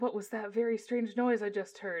What was that very strange noise I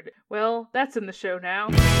just heard? Well, that's in the show now.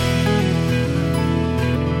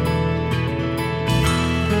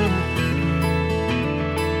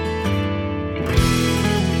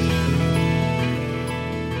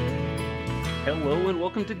 Hello and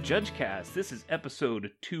welcome to JudgeCast. This is episode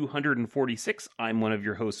 246. I'm one of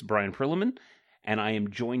your hosts, Brian Perliman, and I am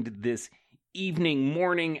joined this evening,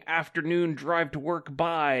 morning, afternoon drive to work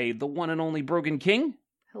by the one and only Brogan King.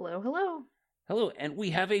 Hello, hello. Hello, and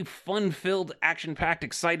we have a fun-filled, action-packed,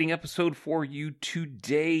 exciting episode for you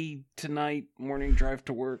today, tonight, morning drive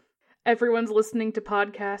to work. Everyone's listening to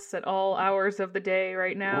podcasts at all hours of the day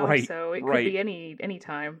right now, Right, so it could right. be any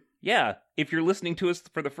time. Yeah, if you're listening to us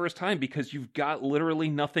for the first time because you've got literally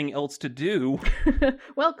nothing else to do,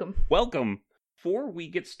 Welcome. welcome. Before we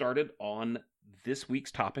get started on this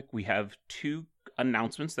week's topic, we have two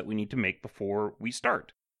announcements that we need to make before we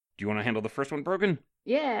start. Do you want to handle the first one, Brogan?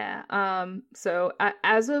 Yeah, so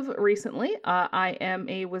as of recently, I am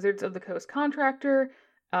a Wizards of the Coast contractor,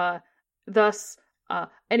 thus,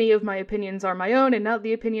 any of my opinions are my own and not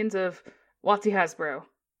the opinions of WotC Hasbro,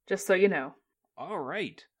 just so you know. All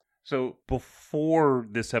right. So before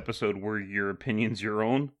this episode, were your opinions your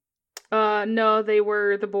own? No, they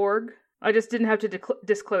were the Borg. I just didn't have to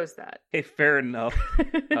disclose that. Hey, fair enough.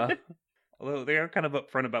 Although they are kind of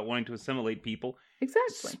upfront about wanting to assimilate people.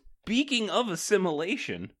 Exactly. Speaking of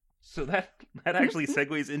assimilation, so that actually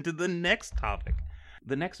segues into the next topic.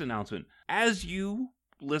 The next announcement. As you,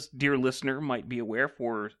 dear listener, might be aware,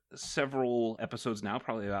 for several episodes now,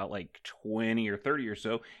 probably about like 20 or 30 or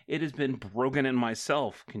so, it has been Brogan and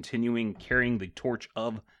myself carrying the torch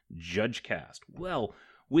of JudgeCast. Well,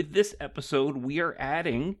 with this episode, we are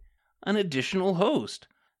adding an additional host.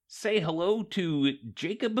 Say hello to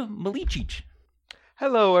Jacob Milicic.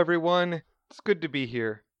 Hello, everyone. It's good to be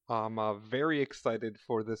here. I'm very excited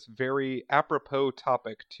for this very apropos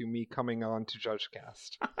topic to me coming on to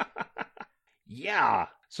JudgeCast. Yeah.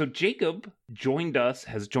 So Jacob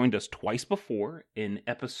has joined us twice before in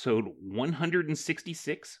episode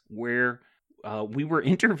 166, where we were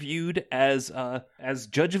interviewed as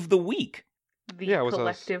Judge of the Week. The Yeah, it was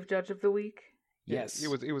collective Judge of the Week. Yes.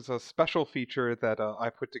 It was a special feature that I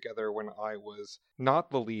put together when I was not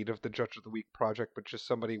the lead of the Judge of the Week project, but just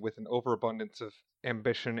somebody with an overabundance of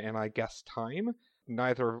ambition and, I guess, time.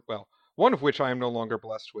 One of which I am no longer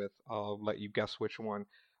blessed with. I'll let you guess which one.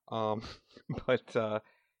 Yeah,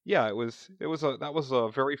 that was a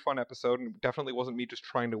very fun episode, and definitely wasn't me just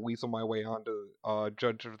trying to weasel my way onto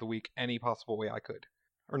Judge of the Week any possible way I could.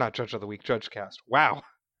 Or not Judge of the Week, JudgeCast. Wow.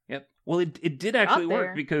 Yep. Well, it did actually Got there.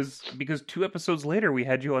 work because 2 episodes later we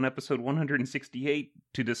had you on episode 168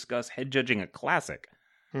 to discuss head judging a classic.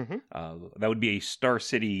 Mm-hmm. That would be a Star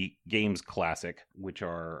City Games classic, which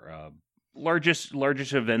are largest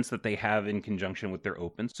events that they have in conjunction with their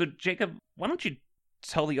open. So, Jacob, why don't you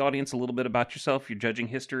tell the audience a little bit about yourself, your judging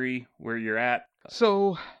history, where you're at,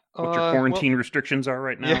 So, what your quarantine restrictions are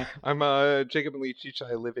right now? Yeah, I'm Jacob Milicic.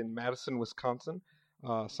 I live in Madison, Wisconsin,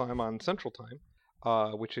 so I'm on Central Time,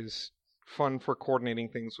 which is fun for coordinating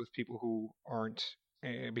things with people who aren't,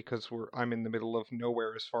 because I'm in the middle of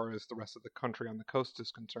nowhere as far as the rest of the country on the coast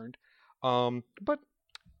is concerned. But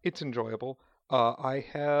it's enjoyable. I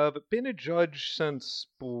have been a judge since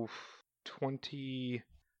 20.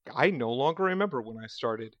 I no longer remember when I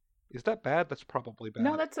started. Is that bad? That's probably bad.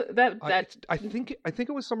 No, I think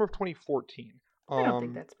it was summer of 2014. I don't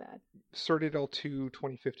think that's bad. Started L2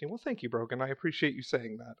 2015. Well, thank you, Brogan. I appreciate you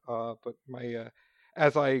saying that. But my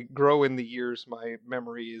as I grow in the years, my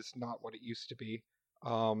memory is not what it used to be.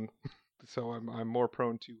 So I'm more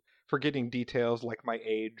prone to forgetting details like my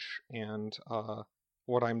age and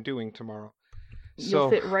what I'm doing tomorrow. You'll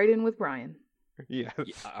fit right in with Brian. Yes.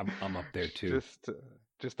 Yeah, I'm up there too.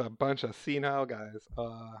 Just a bunch of senile guys.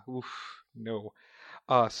 No.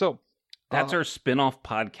 That's our spin-off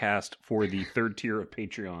podcast for the third tier of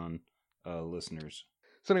Patreon listeners.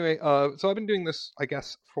 So anyway, so I've been doing this, I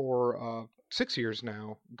guess, for 6 years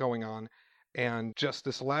now, going on, and just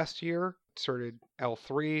this last year started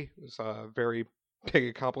L3. It was a very big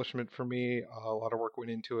accomplishment for me. A lot of work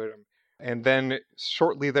went into it, and then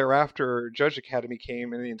shortly thereafter, Judge Academy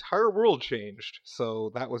came, and the entire world changed.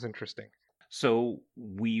 So that was interesting. So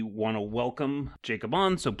we want to welcome Jacob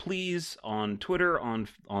on. So please, on Twitter, on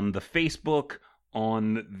the Facebook,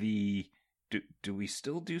 on the do we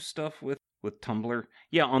still do stuff with Tumblr?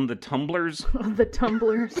 Yeah, on the Tumblrs. On the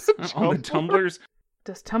Tumblrs. On the Tumblrs.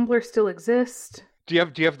 Does Tumblr still exist? Do you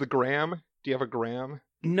have the gram? Do you have a gram?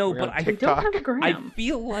 No, but We don't have a gram. I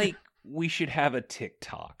feel like we should have a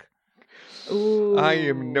TikTok. Ooh. I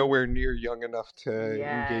am nowhere near young enough to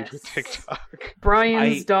engage with TikTok.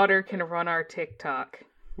 Brian's daughter can run our TikTok.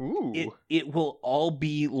 Ooh. It will all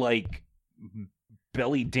be like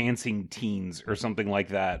belly dancing teens or something like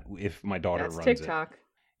that if my daughter That's runs TikTok. it.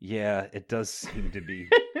 Yeah, it does seem to be.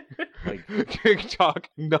 Like TikTok,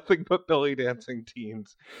 nothing but belly dancing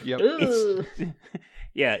teens. Yep. Ugh.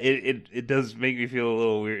 Yeah, it does make me feel a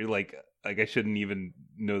little weird, like I shouldn't even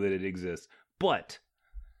know that it exists. But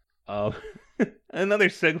another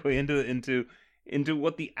segue into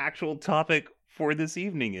what the actual topic for this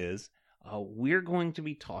evening is. We're going to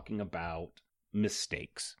be talking about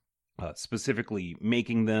mistakes, specifically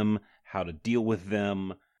making them, how to deal with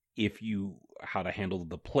them, how to handle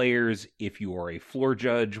the players, if you are a floor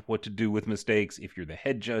judge, what to do with mistakes, if you're the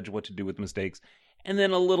head judge, what to do with mistakes, and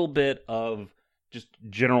then a little bit of just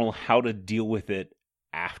general how to deal with it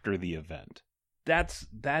after the event.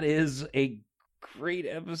 That is a great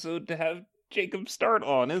episode to have Jacob start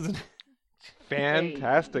on, isn't it?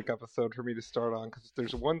 Fantastic episode for me to start on, because if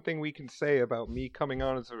there's one thing we can say about me coming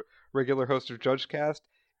on as a regular host of JudgeCast,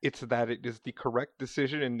 it's that it is the correct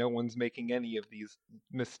decision and no one's making any of these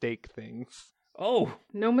mistake things. Oh,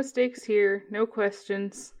 No mistakes here. No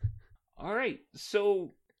questions. all right.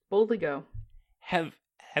 So, Boldly go. have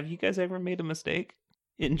you guys ever made a mistake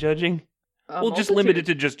in judging? A Well, just multitude. limited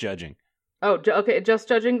to just judging. Oh, okay. Just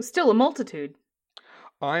judging. Still a multitude.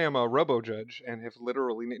 I am a robo judge and have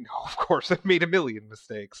literally, no, of course, I've made a million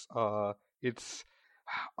mistakes. They're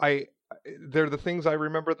the things I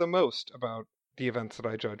remember the most about the events that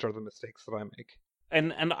I judge are the mistakes that I make.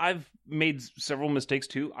 And I've made several mistakes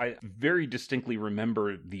too. I very distinctly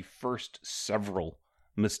remember the first several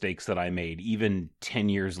mistakes that I made. Even 10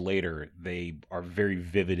 years later, they are very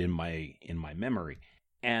vivid in my memory.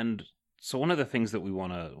 And so one of the things that we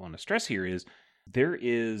want to stress here is there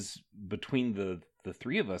is, between the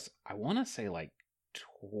three of us, I want to say like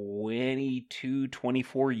 22,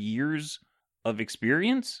 24 years of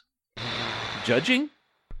experience judging.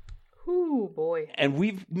 Ooh, boy. And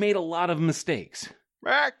we've made a lot of mistakes.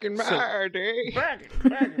 Back in my day, Back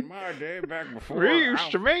in my day, back before we used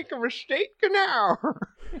to make a mistake an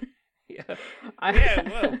hour. Yeah, I-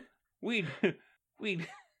 well, we'd.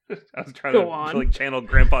 I was trying Go to on. like channel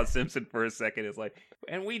Grandpa Simpson for a second. It's like,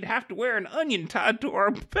 and we'd have to wear an onion tied to our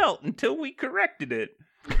belt until we corrected it.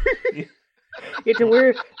 You had to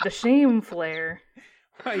wear the shame flare.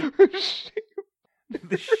 Right,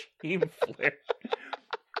 the shame flare.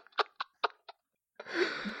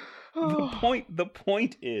 The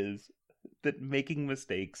point is that making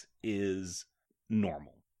mistakes is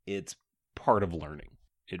normal. It's part of learning.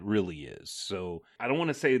 It really is. So I don't want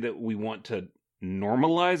to say that we want to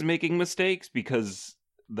normalize making mistakes, because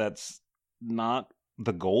that's not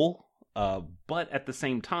the goal. But at the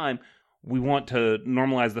same time, we want to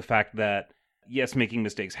normalize the fact that, yes, making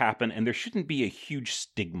mistakes happen, and there shouldn't be a huge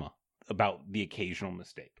stigma about the occasional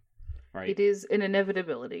mistake. Right? It is an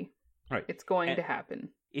inevitability. Right. It's going to happen.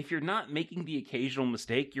 If you're not making the occasional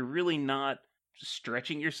mistake, you're really not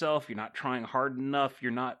stretching yourself. You're not trying hard enough.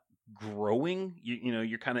 You're not growing. You know,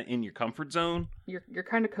 you're kind of in your comfort zone. You're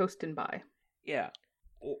kind of coasting by. Yeah.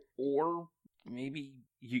 Or maybe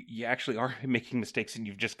you actually are making mistakes and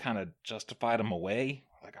you've just kind of justified them away.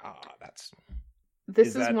 Like, that's... This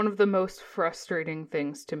is that- one of the most frustrating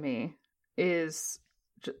things to me, is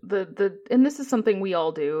and this is something we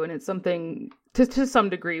all do, and it's something to some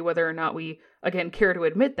degree, whether or not we, again, care to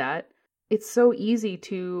admit that. It's so easy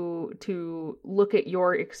to look at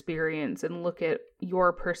your experience and look at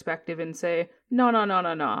your perspective and say,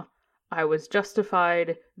 no. I was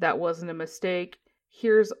justified. That wasn't a mistake.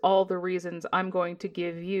 Here's all the reasons I'm going to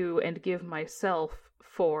give you and give myself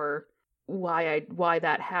for why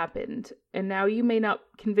that happened. And now you may not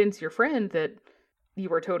convince your friend that you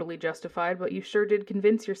were totally justified, but you sure did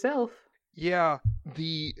convince yourself. Yeah,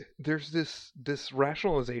 there's this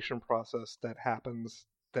rationalization process that happens,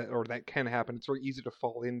 that can happen. It's very easy to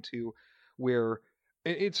fall into, where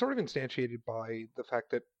it's sort of instantiated by the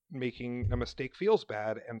fact that making a mistake feels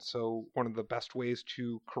bad, and so one of the best ways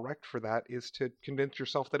to correct for that is to convince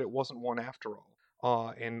yourself that it wasn't one after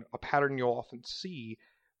all. And a pattern you'll often see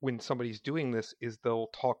when somebody's doing this is they'll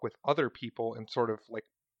talk with other people and sort of like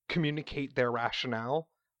communicate their rationale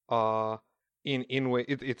in way.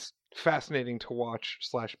 It's fascinating to watch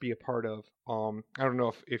 / be a part of. I don't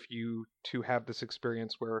know if you two have this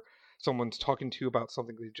experience where someone's talking to you about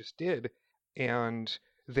something they just did, and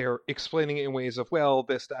they're explaining it in ways of, well,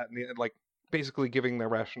 this, that, and the, like, basically giving their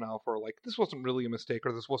rationale for, like, this wasn't really a mistake,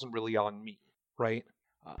 or this wasn't really on me, right?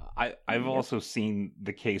 I've also seen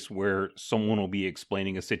the case where someone will be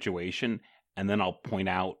explaining a situation, and then I'll point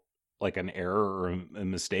out like an error or a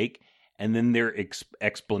mistake, and then their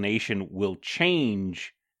explanation will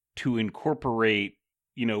change to incorporate,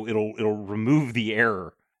 you know, it'll remove the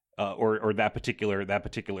error or that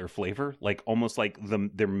particular flavor, like almost like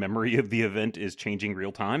their memory of the event is changing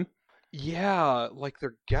real time. Yeah, like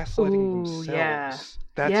they're gaslighting Ooh, themselves. yeah.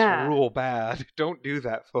 That's Yeah. real bad. Don't do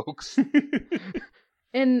that, folks.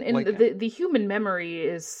 And Like- the human memory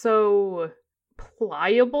is so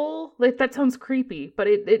pliable. Like, that sounds creepy, but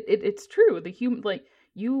it's true. The human, like,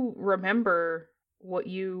 you remember what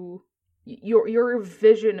your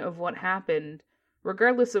vision of what happened,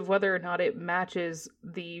 regardless of whether or not it matches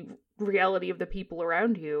the reality of the people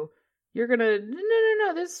around you. You're gonna,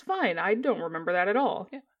 no, this is fine. I don't remember that at all.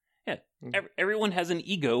 Yeah. Everyone has an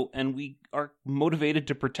ego, and we are motivated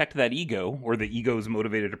to protect that ego, or the ego is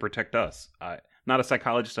motivated to protect us. Not a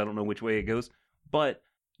psychologist, I don't know which way it goes, but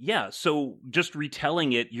yeah. So just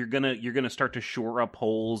retelling it, you're gonna start to shore up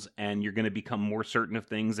holes, and you're gonna become more certain of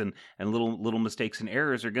things, and little mistakes and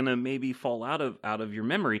errors are gonna maybe fall out of your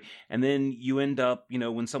memory, and then you end up,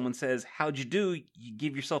 when someone says, "How'd you do?" you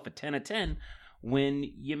give yourself a 10 out of 10 when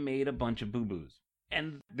you made a bunch of boo boos,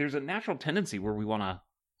 and there's a natural tendency where we want to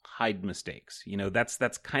hide mistakes.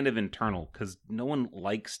 That's kind of internal, because no one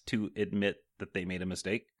likes to admit that they made a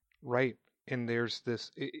mistake. Right. And there's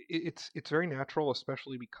this it's very natural,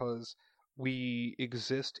 especially because we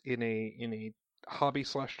exist in a hobby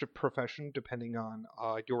 / profession, depending on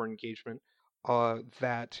your engagement,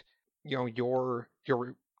 that your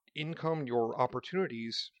income, your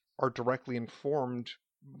opportunities are directly informed.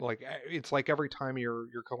 Like, it's like every time you're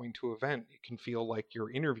going to an event, it can feel like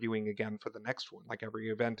you're interviewing again for the next one. Like, every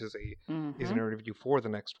event is an interview for the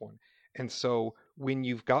next one. And so when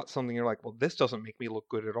you've got something, you're like, well, this doesn't make me look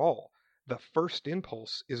good at all. The first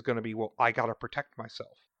impulse is going to be, well, I got to protect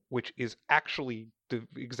myself, which is actually the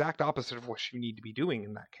exact opposite of what you need to be doing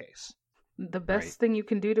in that case. The best thing you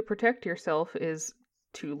can do to protect yourself is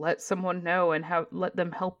to let someone know and let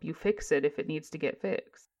them help you fix it if it needs to get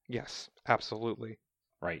fixed. Yes, absolutely.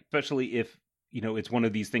 Right. Especially if, it's one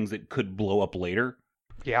of these things that could blow up later.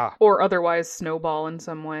 Yeah. Or otherwise snowball in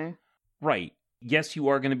some way. Right. Yes, you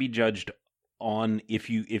are going to be judged on if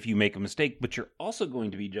you make a mistake, but you're also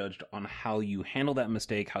going to be judged on how you handle that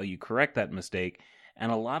mistake, how you correct that mistake.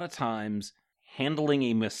 And a lot of times, handling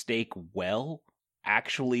a mistake well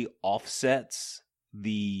actually offsets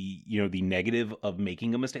the negative of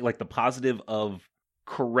making a mistake. Like, the positive of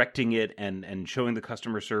correcting it and showing the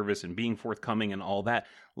customer service and being forthcoming and all that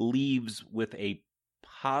leaves with a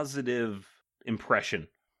positive impression,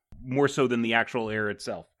 more so than the actual error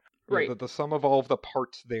itself. Right. The sum of all of the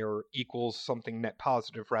parts there equals something net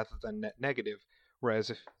positive rather than net negative.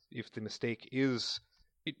 Whereas if the mistake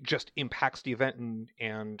it just impacts the event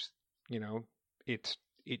and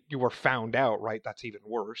you are found out, right? That's even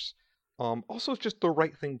worse. Also, it's just the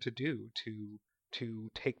right thing to do to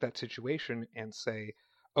take that situation and say,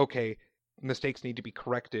 okay, mistakes need to be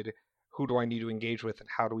corrected. Who do I need to engage with, and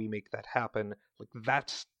how do we make that happen? Like,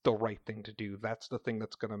 that's the right thing to do. That's the thing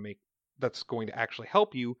that's going to actually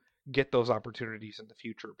help you get those opportunities in the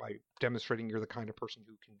future by demonstrating you're the kind of person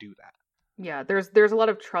who can do that. Yeah, there's a lot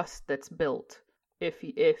of trust that's built if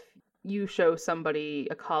you show somebody,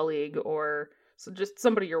 a colleague or just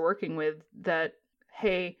somebody you're working with, that,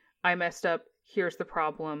 hey, I messed up, here's the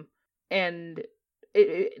problem, and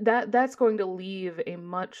that's going to leave a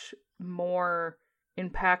much more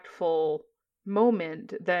impactful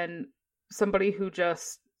moment than somebody who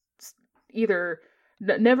just either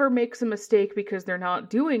never makes a mistake because they're not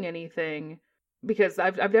doing anything. Because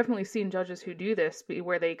I've definitely seen judges who do this,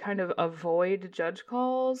 where they kind of avoid judge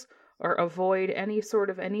calls or avoid any sort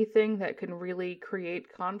of anything that can really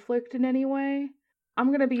create conflict in any way. I'm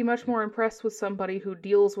going to be much more impressed with somebody who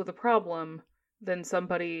deals with a problem than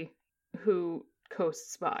somebody who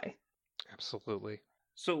coasts by. Absolutely.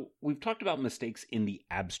 So we've talked about mistakes in the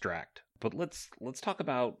abstract, but let's talk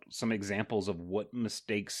about some examples of what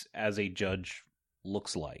mistakes as a judge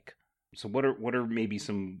looks like. So what are maybe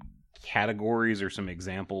some categories or some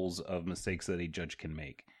examples of mistakes that a judge can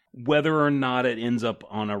make, whether or not it ends up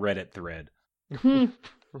on a Reddit thread?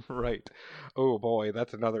 Right. Oh boy,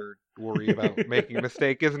 that's another worry about making a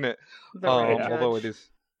mistake, isn't it? Although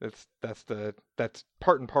that's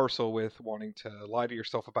part and parcel with wanting to lie to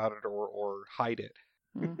yourself about it or hide it.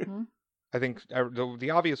 Mm-hmm. I think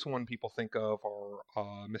the obvious one people think of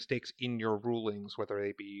are mistakes in your rulings, whether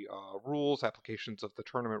they be rules, applications of the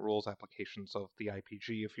tournament rules, applications of the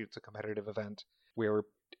IPG if it's a competitive event, where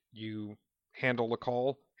you handle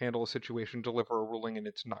a situation, deliver a ruling, and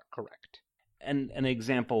it's not correct. And an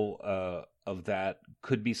example of that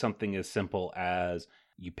could be something as simple as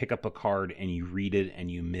you pick up a card and you read it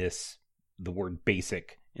and you miss the word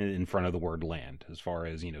basic in front of the word land, as far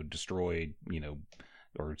as, destroyed,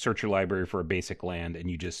 or search your library for a basic land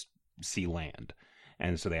and you just see land.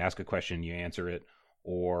 And so they ask a question, you answer it,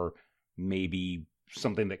 or maybe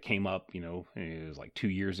something that came up, it was like 2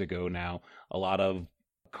 years ago now. A lot of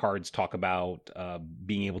cards talk about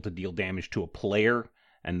being able to deal damage to a player,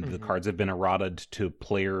 and the cards have been errated to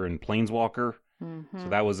player and planeswalker. So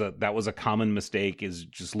that was a common mistake, is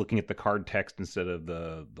just looking at the card text instead of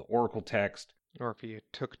the oracle text. Or if you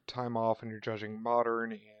took time off and you're judging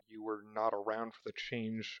Modern and you were not around for the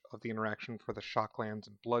change of the interaction for the Shocklands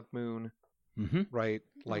and Blood Moon, right?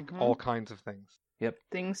 Like all kinds of things. Yep.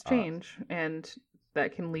 Things change, and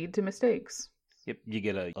that can lead to mistakes. Yep, you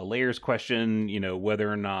get a layers question,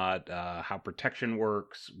 whether or not how protection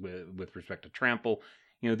works with respect to trample.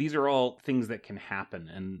 These are all things that can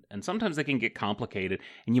happen, and sometimes they can get complicated,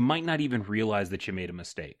 and you might not even realize that you made a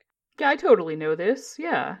mistake. Yeah, I totally know this.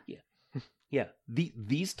 Yeah. Yeah.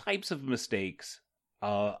 These types of mistakes,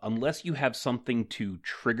 unless you have something to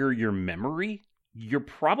trigger your memory, you're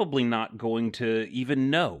probably not going to even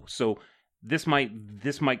know. So this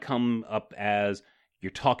might come up as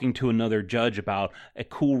you're talking to another judge about a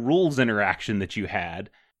cool rules interaction that you had.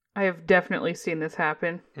 I have definitely seen this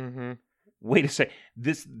happen. Wait a sec.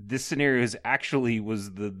 This scenario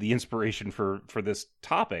was the inspiration for this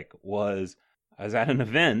topic. Was I was at an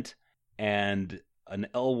event and an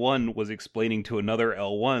L1 was explaining to another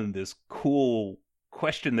L1 this cool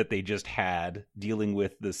question that they just had dealing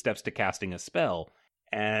with the steps to casting a spell.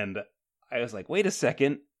 And I was like, wait a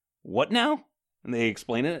second, what now? And they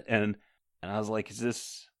explain it, and I was like,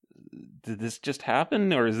 did this just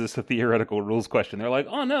happen, or is this a theoretical rules question? They're like,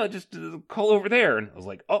 oh no, just call over there. And I was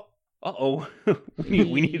like, oh,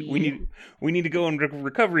 we need to go in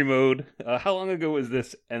recovery mode. How long ago was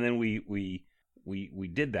this? And then we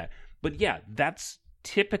did that. But yeah, that's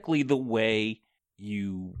typically the way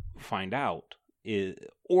you find out.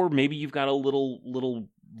 Or maybe you've got a little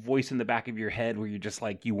voice in the back of your head where you're just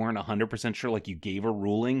like, you weren't 100% sure, like you gave a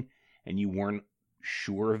ruling and you weren't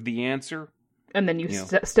sure of the answer. And then you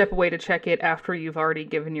step away to check it after you've already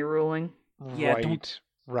given your ruling. Yeah, right.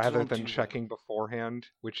 Rather than checking beforehand,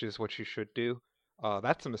 which is what you should do.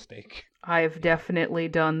 That's a mistake. I've definitely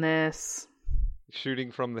done this.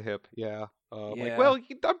 Shooting from the hip, yeah. Yeah. Like, well,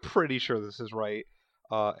 I'm pretty sure this is right.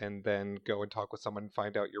 And then go and talk with someone and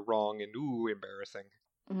find out you're wrong, and ooh, embarrassing.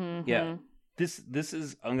 Yeah. This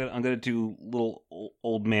is I'm gonna do little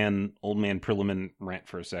old man Prilliman rant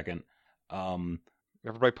for a second.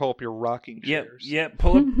 Everybody pull up your rocking chairs. Yep.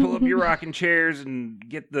 Pull up your rocking chairs and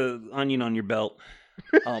get the onion on your belt.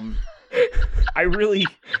 I really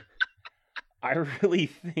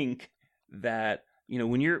think that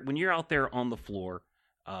when you're out there on the floor,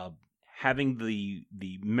 having the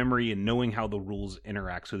memory and knowing how the rules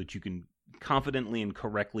interact so that you can confidently and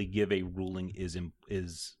correctly give a ruling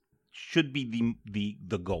should be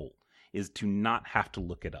the goal, is to not have to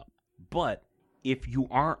look it up. But if you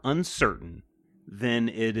are uncertain, then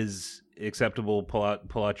it is acceptable. Pull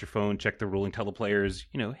out your phone, check the ruling, tell the players,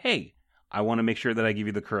 hey, I want to make sure that I give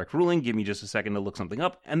you the correct ruling. Give me just a second to look something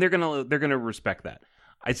up, and they're gonna respect that.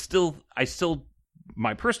 I still,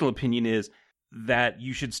 my personal opinion is that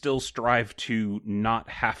you should still strive to not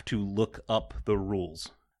have to look up the rules.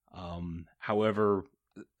 However,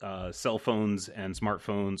 cell phones and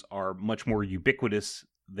smartphones are much more ubiquitous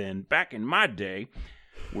than back in my day,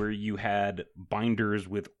 where you had binders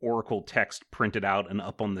with Oracle text printed out and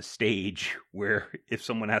up on the stage, where if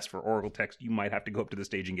someone asked for Oracle text, you might have to go up to the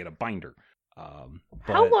stage and get a binder.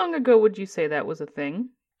 How long ago would you say that was a thing?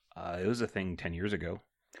 It was a thing 10 years ago.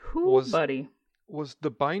 Buddy. Was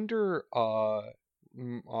the binder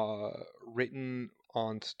written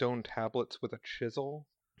on stone tablets with a chisel?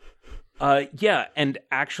 Yeah, and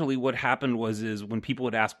actually what happened is when people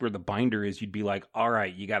would ask where the binder is, you'd be like, all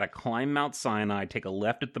right, you got to climb Mount Sinai, take a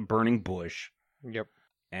left at the burning bush. Yep.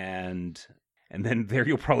 And then there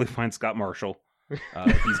you'll probably find Scott Marshall.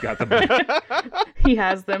 He's got the binder. He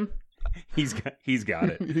has them. He's got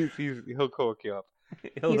it. He'll hook you up.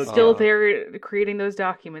 He's still there creating those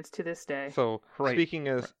documents to this day. So right. speaking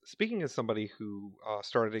as somebody who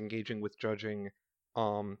started engaging with judging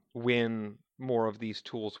when more of these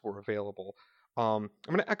tools were available, I'm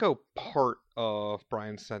going to echo part of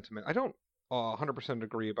Brian's sentiment. I don't 100%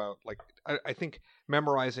 agree about, like, I think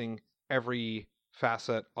memorizing every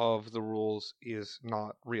facet of the rules is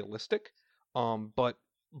not realistic, but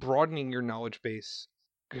broadening your knowledge base,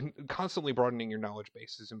 constantly broadening your knowledge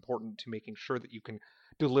base, is important to making sure that you can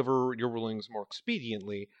deliver your rulings more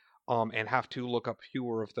expediently, and have to look up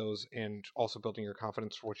fewer of those, and also building your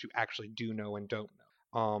confidence for what you actually do know and don't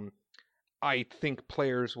know. I think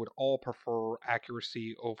players would all prefer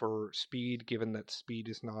accuracy over speed, given that speed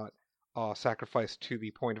is not sacrificed to the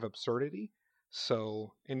point of absurdity.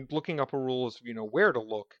 So, and looking up a rule as you know where to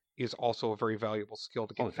look is also a very valuable skill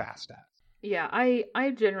to Oh, get fast at. Yeah,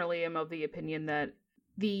 I generally am of the opinion that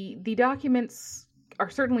the documents are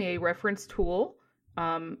certainly a reference tool.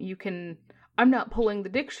 You can. I'm not pulling the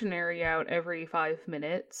dictionary out every 5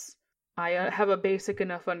 minutes. I have a basic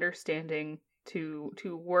enough understanding to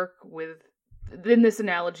work with, in this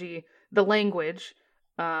analogy, the language.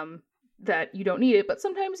 That you don't need it, but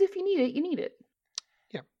sometimes if you need it, you need it.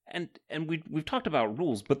 And we've talked about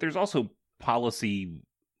rules, but there's also policy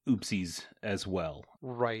oopsies as well.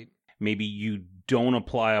 Right. Maybe you don't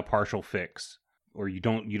apply a partial fix, or you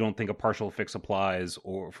don't think a partial fix applies,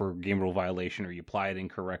 or for game rule violation, or you apply it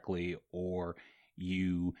incorrectly, or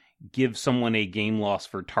you give someone a game loss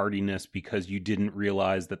for tardiness because you didn't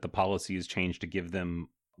realize that the policy has changed to give them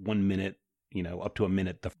 1 minute, up to a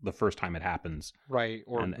minute the first time it happens. Right.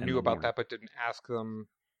 Or and knew about that but didn't ask them,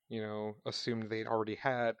 assumed they'd already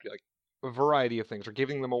had, like, a variety of things, or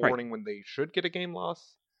giving them a warning when they should get a game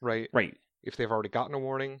loss. Right. Right. If they've already gotten a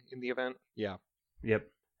warning in the event. Yeah. Yep.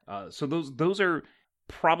 So those are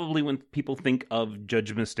probably, when people think of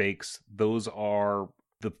judge mistakes, those are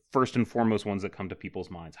the first and foremost ones that come to people's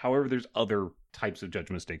minds. However, there's other types of judge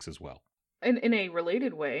mistakes as well. In a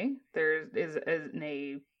related way, there is in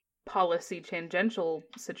a policy tangential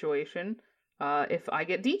situation. If I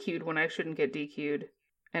get DQ'd when I shouldn't get DQ'd,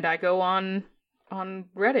 and I go on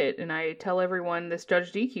Reddit and I tell everyone this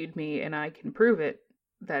judge DQ'd me, and I can prove it,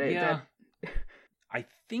 I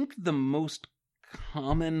think the most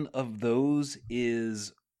common of those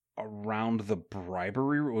is around the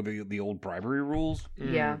bribery, or the old bribery rules.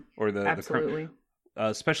 Yeah, or the absolutely.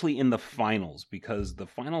 Especially in the finals, because the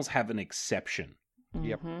finals have an exception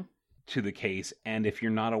to the case, and if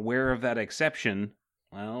you're not aware of that exception,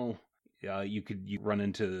 well, you run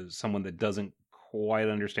into someone that doesn't quite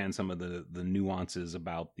understand some of the nuances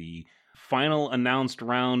about the final announced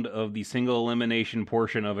round of the single elimination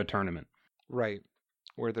portion of a tournament. Right.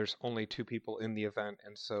 Where there's only 2 people in the event,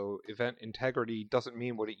 and so event integrity doesn't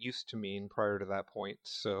mean what it used to mean prior to that point.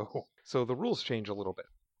 So the rules change a little bit.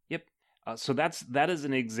 Yep. So that is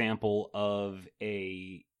an example of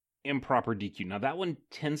a improper DQ. Now that one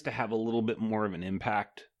tends to have a little bit more of an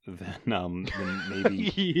impact than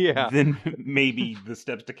maybe than maybe the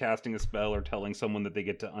steps to casting a spell, or telling someone that they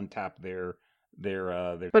get to untap their.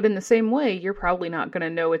 But in the same way, you're probably not going to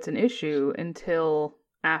know it's an issue until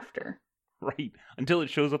after. Right. Until it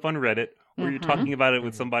shows up on Reddit, or you're talking about it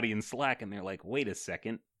with somebody in Slack, and they're like, "Wait a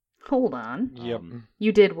second. Hold on. Yep.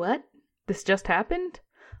 You did what? This just happened?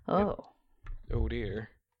 Oh. Yep. Oh dear."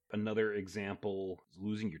 Another example is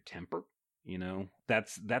losing your temper.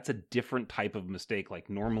 That's a different type of mistake. Like,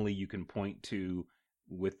 normally you can point to,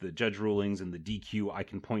 with the judge rulings and the DQ, I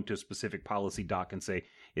can point to a specific policy doc and say,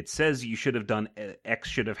 it says you should have done X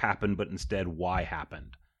should have happened, but instead Y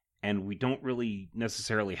happened. And we don't really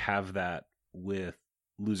necessarily have that with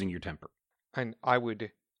losing your temper. And I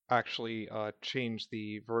would actually change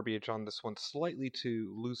the verbiage on this one slightly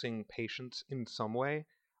to losing patience in some way,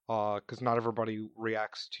 because not everybody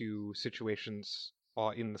reacts to situations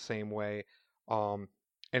in the same way. And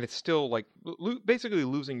it's still like basically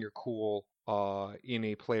losing your cool in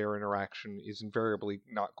a player interaction is invariably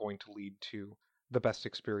not going to lead to the best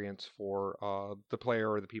experience for the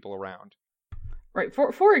player or the people around. Right.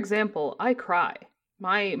 For example, I cry.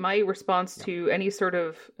 My response to any sort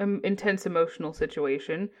of intense emotional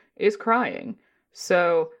situation is crying.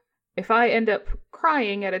 So if I end up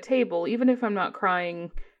crying at a table, even if I'm not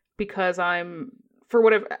crying because I'm for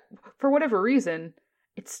whatever reason,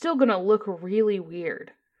 it's still going to look really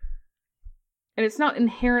weird. And it's not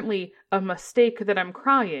inherently a mistake that I'm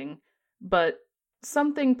crying, but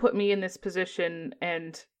something put me in this position,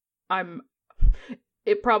 and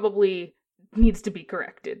it probably needs to be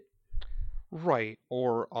corrected. Right,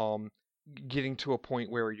 or getting to a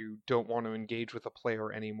point where you don't want to engage with a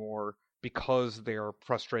player anymore because they're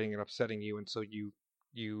frustrating and upsetting you, and so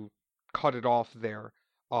you cut it off there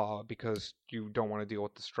because you don't want to deal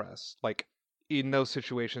with the stress. Like, in those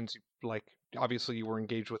situations, like, obviously you were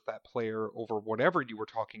engaged with that player over whatever you were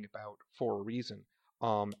talking about for a reason.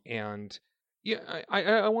 And yeah,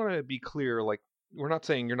 I want to be clear, like, we're not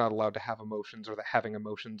saying you're not allowed to have emotions, or that having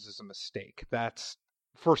emotions is a mistake. That's,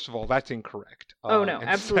 first of all, that's incorrect. Oh no, and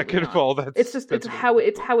absolutely second not. of all, it's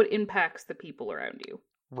how it impacts the people around you.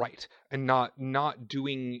 Right, and not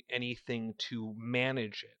doing anything to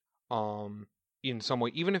manage it. In some way,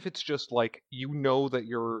 even if it's just like that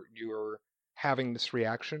you're having this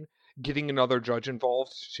reaction, getting another judge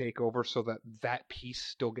involved to take over so that piece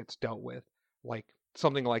still gets dealt with, like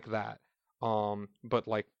something like that. But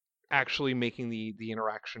like actually making the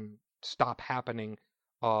interaction stop happening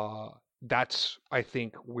that's, I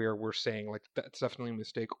think, where we're saying, like, that's definitely a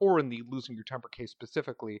mistake. Or in the losing your temper case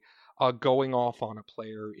specifically, going off on a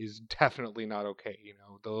player is definitely not okay.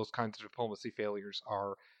 Those kinds of diplomacy failures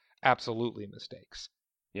are absolutely mistakes.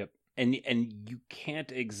 Yep. And you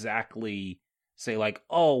can't exactly say like,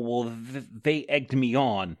 oh, well, they egged me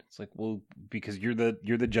on. It's like, well, because you're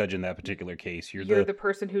the judge in that particular case. You're the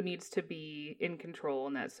person who needs to be in control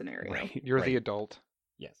in that scenario. Right. You're the adult.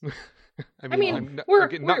 Yes. I mean, we're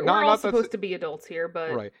all supposed to be adults here,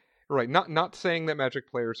 but right. Not saying that Magic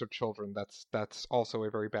players are children. That's also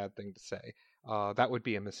a very bad thing to say. That would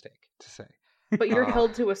be a mistake to say. But you're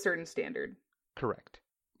held to a certain standard. Correct.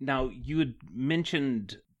 Now, you had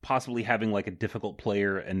mentioned possibly having like a difficult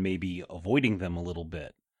player and maybe avoiding them a little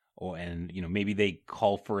bit, and maybe they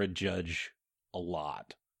call for a judge a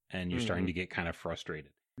lot, and you're starting to get kind of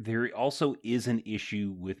frustrated. There also is an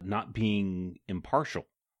issue with not being impartial.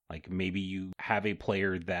 Like maybe you have a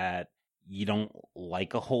player that you don't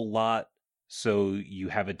like a whole lot, so you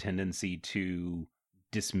have a tendency to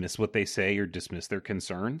dismiss what they say or dismiss their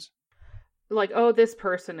concerns. Like, oh, this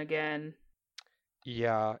person again.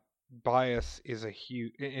 Yeah, bias is a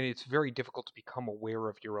huge, and it's very difficult to become aware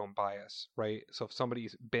of your own bias, right? So if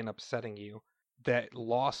somebody's been upsetting you, that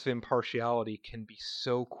loss of impartiality can be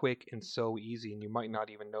so quick and so easy, and you might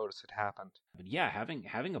not even notice it happened. But yeah,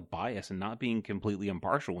 having a bias and not being completely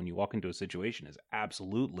impartial when you walk into a situation is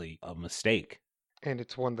absolutely a mistake. And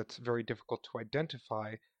it's one that's very difficult to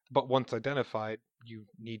identify, but once identified, you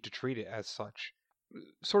need to treat it as such.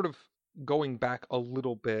 Sort of going back a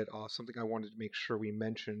little bit, something I wanted to make sure we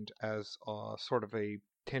mentioned as sort of a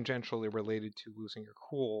tangentially related to losing your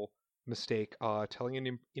cool mistake, telling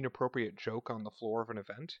an inappropriate joke on the floor of an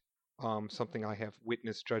event, something I have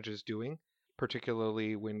witnessed judges doing,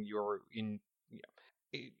 particularly when you're in.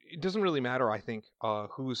 It doesn't really matter, I think,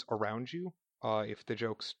 who's around you. If the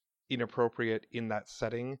joke's inappropriate in that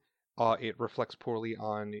setting, it reflects poorly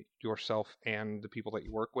on yourself and the people that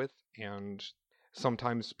you work with, and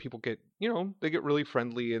sometimes people get, they get really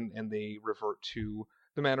friendly and they revert to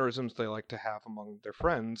the mannerisms they like to have among their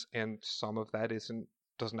friends, and some of that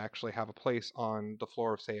doesn't actually have a place on the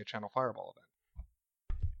floor of, say, a Channel Fireball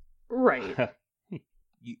event. Right.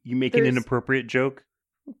 You make an inappropriate joke?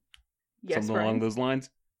 Yes, something along those lines?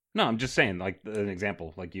 No, I'm just saying, like, an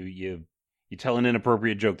example. Like, you tell an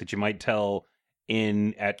inappropriate joke that you might tell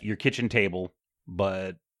at your kitchen table,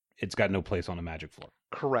 but it's got no place on a Magic floor.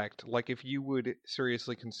 Correct. Like, if you would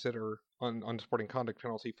seriously consider an unsporting conduct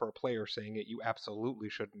penalty for a player saying it, you absolutely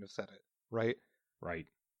shouldn't have said it, right? Right.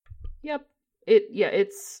 Yep.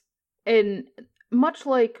 It's, and much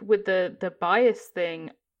like with the bias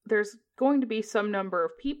thing, there's going to be some number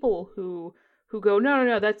of people who go,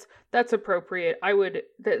 no, that's appropriate. I would,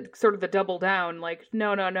 sort of the double down, like,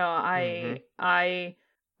 no, I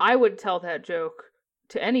would tell that joke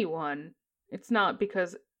to anyone. It's not,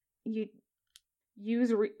 because you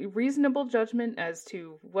use reasonable judgment as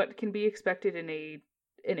to what can be expected in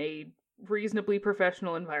a reasonably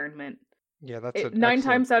professional environment. Yeah, that's 9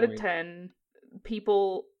 times out point. of 10,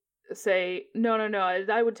 people say, no,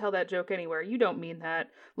 I would tell that joke anywhere. You don't mean that.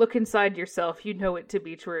 Look inside yourself. You know it to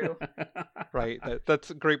be true. Right.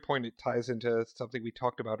 That's a great point. It ties into something we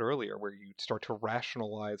talked about earlier, where you start to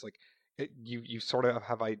rationalize, like, you sort of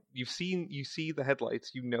have, you see the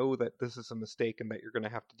headlights, you know that this is a mistake and that you're going to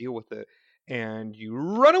have to deal with it, and you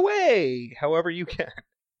run away however you can.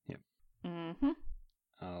 Yeah. Mm-hmm.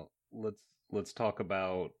 Let's talk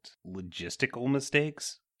about logistical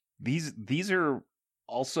mistakes. These are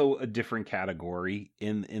also a different category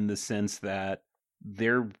in the sense that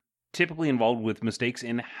they're typically involved with mistakes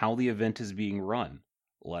in how the event is being run.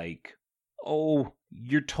 Like, oh,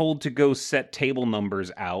 you're told to go set table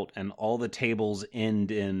numbers out, and all the tables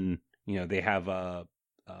end in, they have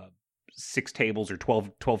 6 tables or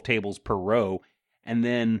 12 tables per row, and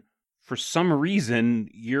then for some reason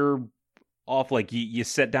you're off, like you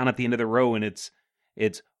set down at the end of the row and it's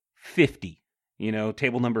 50.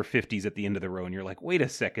 Table number 50 is at the end of the row, and you're like, wait a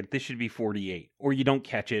second, this should be 48. Or you don't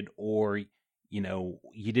catch it, or,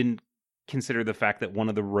 you didn't consider the fact that one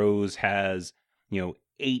of the rows has,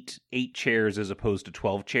 8 chairs as opposed to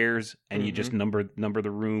 12 chairs, and you just number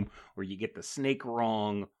the room, or you get the snake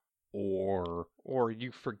wrong, or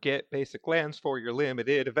you forget basic lands for your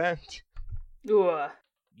limited event. Ugh.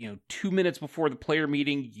 2 minutes before the player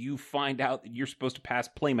meeting, you find out that you're supposed to pass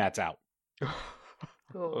playmats out.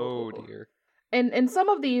 Oh dear. And some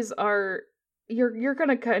of these are, you're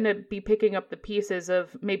gonna kind of be picking up the pieces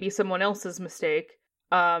of maybe someone else's mistake.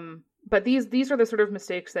 But these are the sort of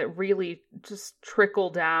mistakes that really just trickle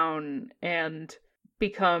down and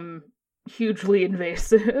become hugely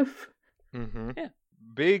invasive. Mm-hmm. Yeah.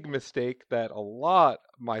 big mistake that a lot,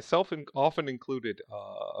 myself often included,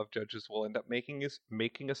 of judges will end up making is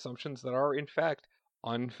making assumptions that are in fact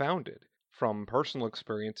unfounded. From personal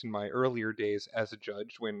experience in my earlier days as a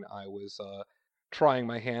judge, when I was trying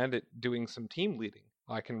my hand at doing some team leading,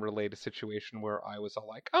 I can relate a situation where I was all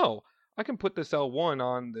like, "Oh, I can put this L1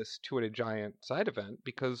 on this two-headed giant side event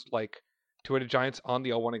because like two-headed giants on the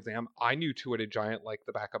L1 exam, I knew two-headed giant like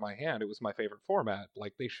the back of my hand. It was my favorite format.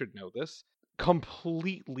 Like they should know this."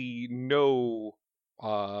 Completely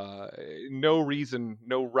uh no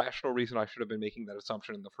rational reason I should have been making that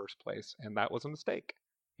assumption in the first place, and that was a mistake.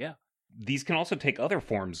 Yeah. These can also take other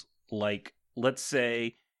forms, like let's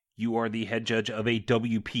say you are the head judge of a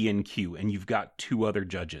WPNQ and you've got two other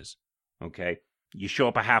judges. Okay? You show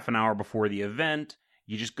up a half an hour before the event,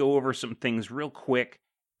 you just go over some things real quick,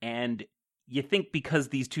 and you think because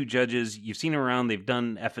these two judges, you've seen them around, they've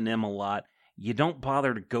done F&M a lot, you don't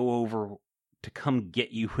bother to go over to come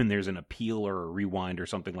get you when there's an appeal or a rewind or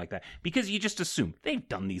something like that, because you just assume they've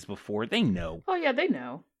done these before. They know. Oh yeah, they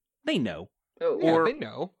know. They know. Oh, Yeah, they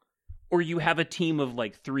know. Or you have a team of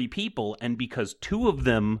like 3 people, and because 2 of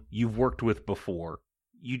them you've worked with before,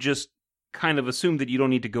 you just kind of assume that you don't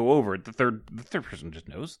need to go over it. The third person just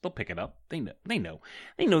knows. They'll pick it up. They know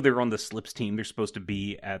they're on the slips team. They're supposed to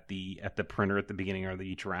be at the printer at the beginning of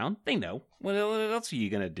each round. They know. What else are you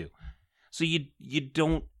gonna do? So you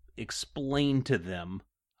don't explain to them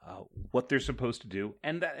what they're supposed to do,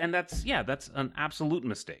 and that's an absolute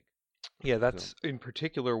mistake. Yeah, that's in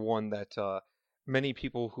particular one that many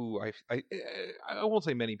people who I won't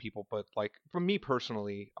say many people, but like for me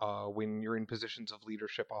personally, when you're in positions of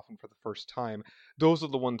leadership, often for the first time, those are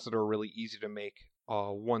the ones that are really easy to make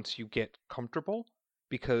once you get comfortable,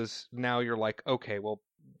 because now you're like, okay, well,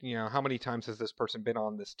 you know, how many times has this person been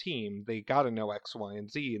on this team? They got to know X, Y, and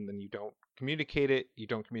Z, and then you don't communicate it, you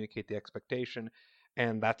don't communicate the expectation,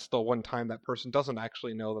 and that's the one time that person doesn't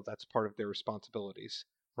actually know that that's part of their responsibilities,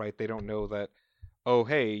 right? They don't know that, oh,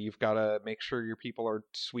 hey, you've got to make sure your people are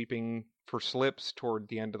sweeping for slips toward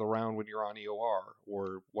the end of the round when you're on EOR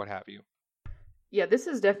or what have you. Yeah, this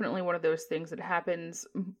is definitely one of those things that happens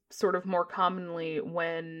sort of more commonly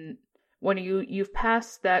when you've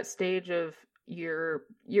passed that stage of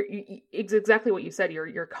it's exactly what you said.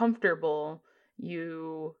 You're comfortable.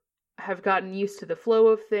 You have gotten used to the flow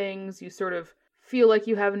of things. You sort of feel like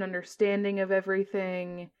you have an understanding of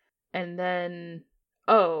everything, and then,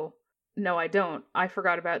 oh, no, I don't. I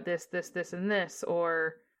forgot about this, and this,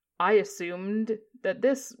 or I assumed that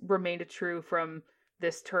this remained true from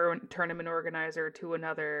this tournament organizer to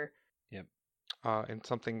another. Yep. And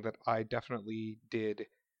something that I definitely did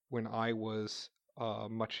when I was a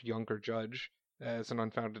much younger judge, as an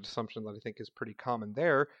unfounded assumption that I think is pretty common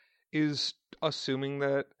there, is assuming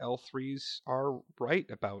that L3s are right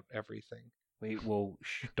about everything. Wait, well,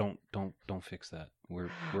 don't fix that. We're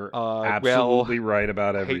Well, absolutely right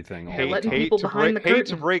about everything. letting people behind the hate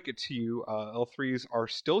to curtain. break it to you, L3s are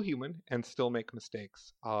still human and still make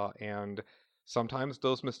mistakes. And sometimes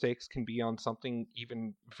those mistakes can be on something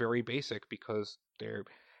even very basic because they're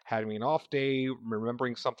having an off day,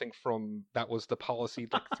 remembering something from that was the policy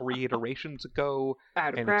like 3 iterations ago,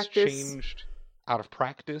 Out of and practice. it's changed out of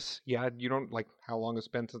practice. Yeah, you don't like how long it's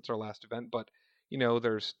been since our last event, but you know,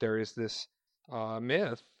 there is this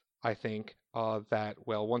myth, I think, that,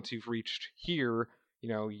 well, once you've reached here, you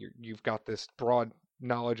know, you've got this broad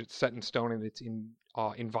knowledge, it's set in stone, and it's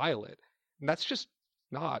inviolate. And that's just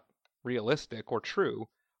not realistic or true.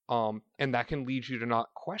 And that can lead you to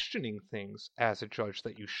not questioning things as a judge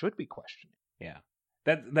that you should be questioning. Yeah.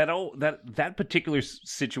 That particular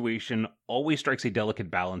situation always strikes a delicate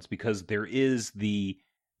balance, because there is the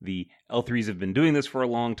L3s have been doing this for a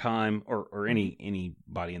long time, or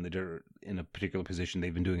anybody in a particular position,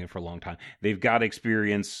 they've been doing it for a long time. They've got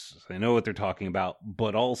experience, they know what they're talking about,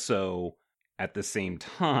 but also at the same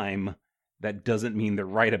time, that doesn't mean they're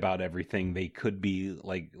right about everything. They could be,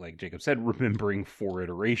 like Jacob said, remembering 4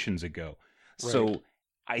 iterations ago. Right. So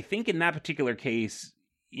I think in that particular case,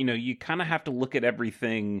 you know, you kind of have to look at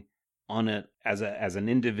everything on it as an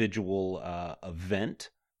individual event,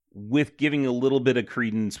 with giving a little bit of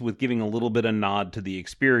credence, with giving a little bit of nod to the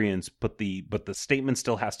experience, but the statement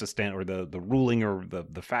still has to stand, or the ruling or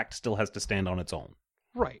the fact still has to stand on its own.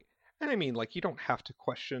 Right. And I mean, like, you don't have to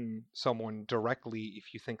question someone directly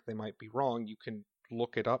if you think they might be wrong. You can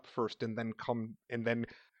look it up first and then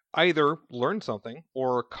either learn something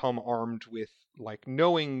or come armed with, like,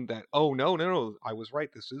 knowing that, oh, no, I was right.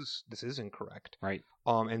 This is incorrect. Right.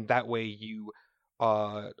 And that way you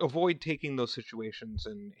avoid taking those situations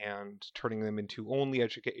and turning them into only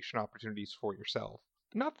education opportunities for yourself.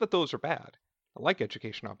 Not that those are bad. I like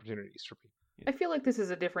education opportunities for people. I feel like this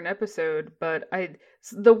is a different episode, but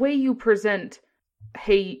the way you present,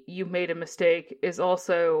 hey, you made a mistake, is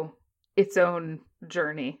also its own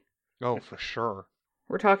journey. Oh, for sure.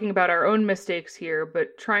 We're talking about our own mistakes here,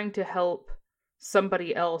 but trying to help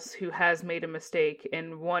somebody else who has made a mistake,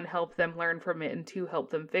 and one, help them learn from it, and two,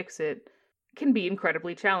 help them fix it, can be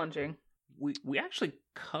incredibly challenging. We actually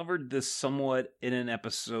covered this somewhat in an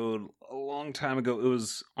episode a long time ago. It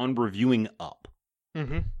was on reviewing Up.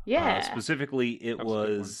 Mm-hmm. Yeah. Specifically, it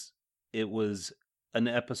was an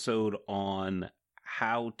episode on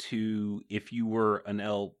how to, if you were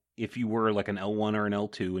like an L1 or an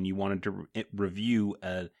L2 and you wanted to review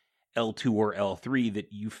a L2 or L3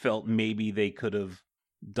 that you felt maybe they could have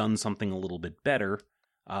done something a little bit better,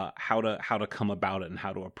 how to come about it and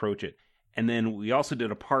how to approach it. And then we also did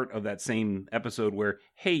a part of that same episode where,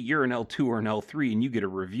 hey, you're an L2 or an L3 and you get a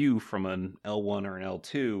review from an L1 or an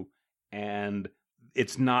L2, and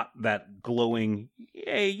it's not that glowing,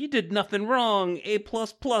 hey, you did nothing wrong, A++,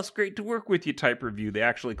 great to work with you type review. They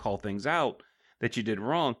actually call things out that you did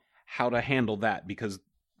wrong, how to handle that, because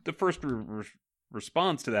the first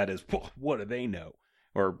response to that is, what do they know?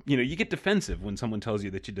 Or, you get defensive when someone tells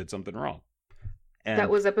you that you did something wrong. And that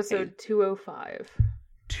was episode 205.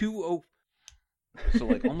 So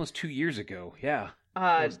like almost 2 years ago, yeah.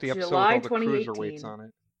 It's the episode July with all the 2018. cruiserweights on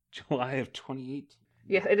it. July of 2018.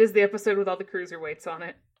 Yeah, it is the episode with all the cruiserweights on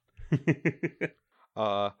it.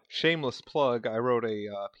 Shameless plug, I wrote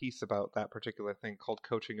a piece about that particular thing called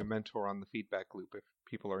Coaching a Mentor on the Feedback Loop, if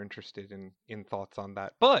people are interested in thoughts on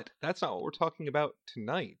that. But that's not what we're talking about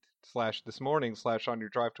tonight, / this morning, / on your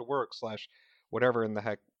drive to work, / whatever in the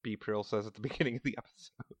heck Beepril says at the beginning of the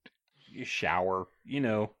episode. You shower,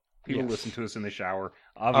 People Yes. listen to us in the shower,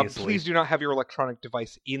 obviously. Please do not have your electronic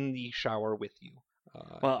device in the shower with you.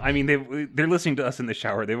 Well, I mean, they're listening to us in the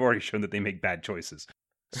shower. They've already shown that they make bad choices.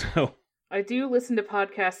 So I do listen to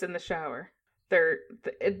podcasts in the shower.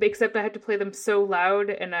 Except I have to play them so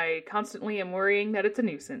loud, and I constantly am worrying that it's a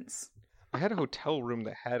nuisance. I had a hotel room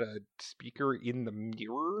that had a speaker in the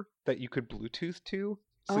mirror that you could Bluetooth to.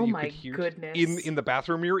 So Oh you my could hear goodness. in the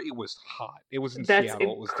bathroom mirror. It was hot. It was in That's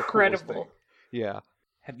Seattle. It was the coolest thing. incredible. Yeah.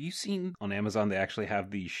 have you seen on Amazon they actually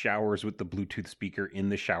have the showers with the Bluetooth speaker in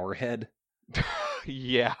the shower head?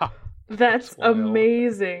 Yeah. That's wild.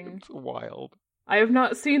 amazing. It's wild. I have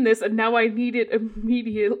not seen this, and now I need it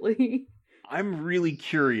immediately. I'm really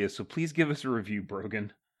curious, so please give us a review,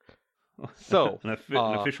 Brogan. So, an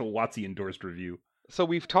official WotC endorsed review. So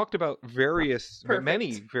we've talked about Perfect.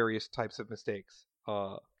 many various types of mistakes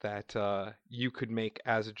that you could make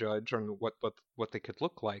as a judge, and what they could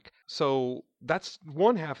look like. So that's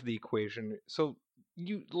one half of the equation. So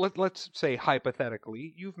let's say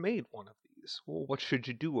hypothetically you've made one of these. Well, what should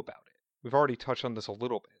you do about it? We've already touched on this a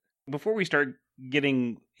little bit. Before we start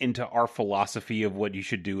getting into our philosophy of what you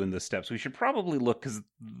should do in the steps, we should probably look, because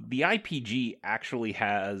the IPG actually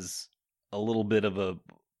has a little bit of a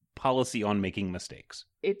policy on making mistakes.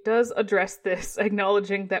 It does address this,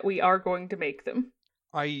 acknowledging that we are going to make them.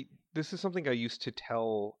 This is something I used to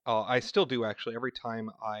tell. I still do actually. Every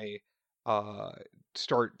time I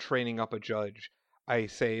start training up a judge, I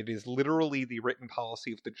say it is literally the written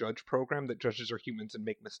policy of the judge program that judges are humans and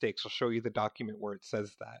make mistakes. I'll show you the document where it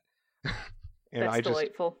says that. And That's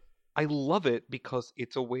delightful. I love it because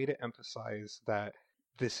it's a way to emphasize that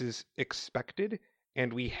this is expected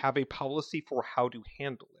and we have a policy for how to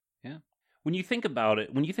handle it. Yeah. When you think about it,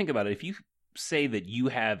 if you say that you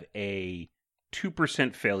have a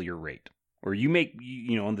 2% failure rate, or you make,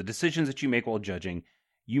 on the decisions that you make while judging,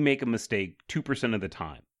 you make a mistake 2% of the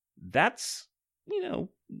time, that's,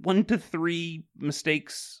 1 to 3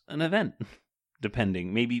 mistakes an event,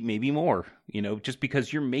 depending, maybe more, just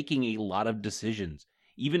because you're making a lot of decisions.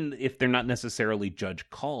 Even if they're not necessarily judge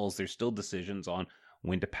calls, they're still decisions on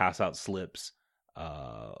when to pass out slips,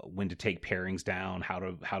 when to take pairings down, how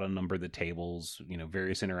to number the tables,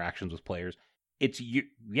 various interactions with players. It's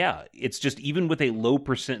just, even with a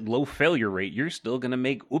low failure rate, you're still going to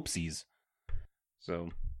make oopsies. So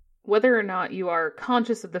Whether or not you are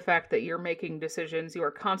conscious of the fact that you're making decisions, you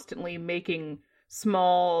are constantly making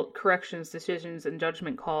small corrections, decisions, and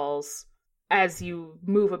judgment calls as you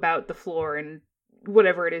move about the floor and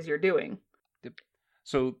whatever it is you're doing.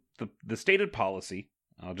 So the stated policy,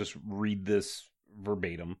 I'll just read this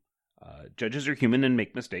verbatim. Judges are human and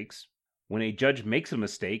make mistakes. When a judge makes a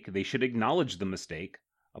mistake, they should acknowledge the mistake,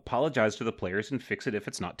 apologize to the players, and fix it if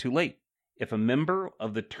it's not too late. If a member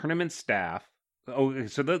of the tournament staff...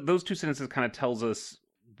 so those two sentences kind of tells us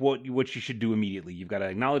what you should do immediately. You've got to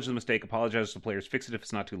acknowledge the mistake, apologize to the players, fix it if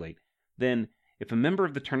it's not too late. Then, if a member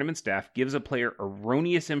of the tournament staff gives a player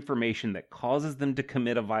erroneous information that causes them to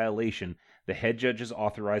commit a violation, the head judge is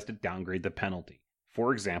authorized to downgrade the penalty.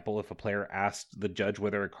 For example, if a player asks the judge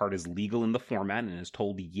whether a card is legal in the format and is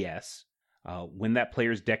told yes, when that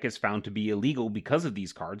player's deck is found to be illegal because of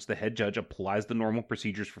these cards, the head judge applies the normal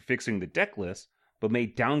procedures for fixing the deck list, but may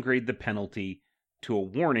downgrade the penalty to a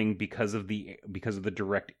warning because of the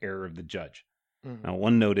direct error of the judge. Mm-hmm. Now,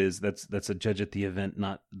 one note is that's a judge at the event,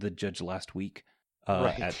 not the judge last week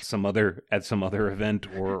right. at some other event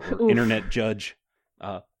or internet judge.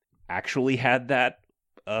 Actually had that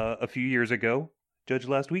a few years ago. Judge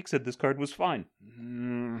last week said this card was fine.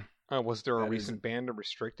 Was there a recent banned and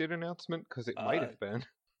restricted announcement? Because it might have been.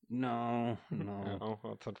 No. Oh,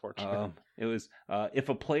 that's unfortunate. It was if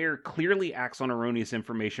a player clearly acts on erroneous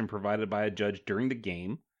information provided by a judge during the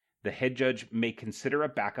game, the head judge may consider a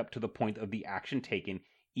backup to the point of the action taken,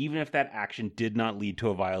 even if that action did not lead to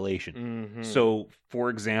a violation. Mm-hmm. So,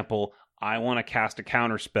 for example, I want to cast a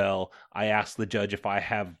counter spell. I ask the judge if I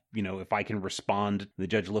have, if I can respond. The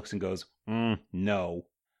judge looks and goes, no.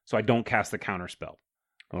 So I don't cast the counter spell.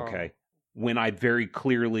 Okay. When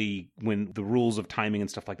the rules of timing and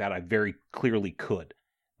stuff like that, I very clearly could.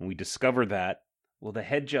 When we discover that, well, the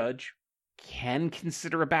head judge can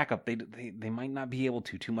consider a backup. They might not be able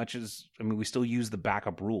to. Too much we still use the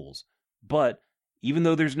backup rules. But even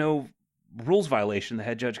though there's no rules violation, the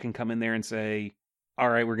head judge can come in there and say, all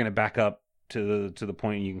right, we're going to back up to the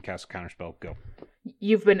point you can cast a counterspell. Go.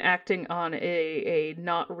 You've been acting on a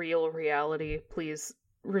not real reality. Please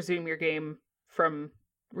resume your game from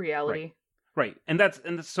reality. Right. And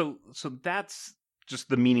so that's just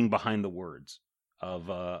the meaning behind the words of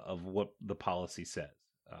what the policy says.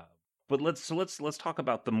 But let's talk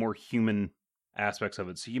about the more human aspects of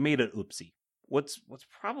it. So you made an oopsie. What's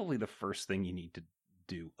probably the first thing you need to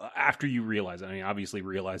do after you realize it? I mean, obviously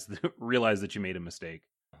realize that you made a mistake,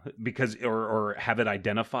 because or have it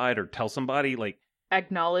identified or tell somebody, like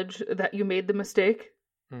acknowledge that you made the mistake.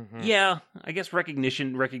 Mm-hmm. Yeah, I guess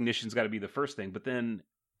recognition's got to be the first thing, but then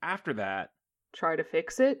after that, try to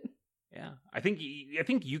fix it. Yeah, I think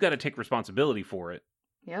you got to take responsibility for it.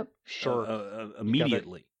 Yep, sure.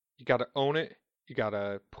 Immediately, you got to own it. You got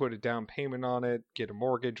to put a down payment on it, get a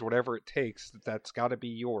mortgage, whatever it takes. That's got to be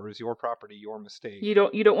yours, your property, your mistake. You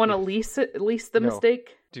don't want to lease the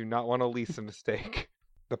mistake? Do not want to lease a mistake.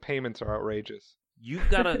 The payments are outrageous. You've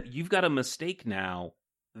got a mistake now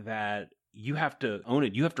that you have to own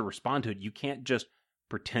it. You have to respond to it. You can't just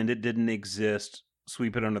pretend it didn't exist,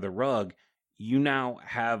 sweep it under the rug. You now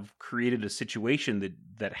have created a situation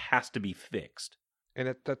that has to be fixed.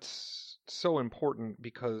 And that's so important,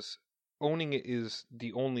 because owning it is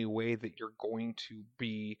the only way that you're going to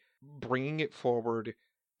be bringing it forward,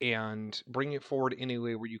 and bring it forward in a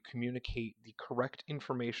way where you communicate the correct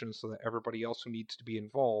information so that everybody else who needs to be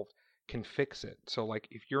involved can fix it. So, like,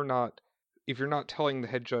 if you're not telling the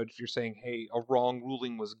head judge, you're saying, hey, a wrong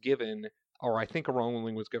ruling was given, or I think a wrong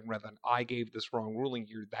ruling was given rather than I gave this wrong ruling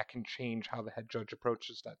here, that can change how the head judge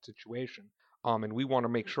approaches that situation. And we want to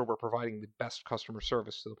make sure we're providing the best customer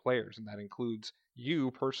service to the players, and that includes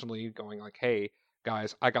you personally going like, hey,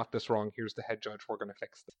 guys, I got this wrong. Here's the head judge. We're going to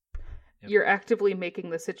fix this. Yep. You're actively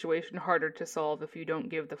making the situation harder to solve if you don't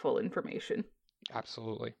give the full information.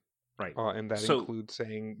 Absolutely. Right. And that includes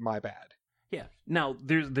saying, my bad. Yeah. Now,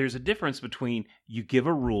 there's a difference between you give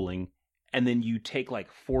a ruling and then you take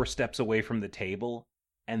like 4 steps away from the table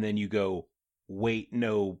and then you go, wait,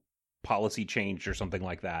 no, policy changed or something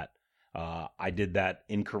like that. I did that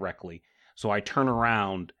incorrectly. So I turn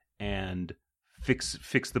around and fix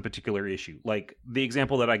the particular issue. Like the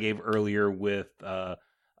example that I gave earlier with the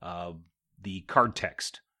card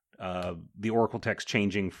text, the Oracle text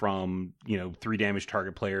changing from 3 damage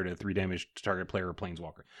target player to 3 damage target player or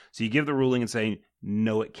planeswalker. So you give the ruling and say,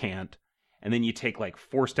 no, it can't. And then you take like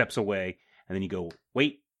 4 steps away and then you go,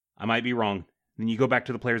 wait, I might be wrong. Then you go back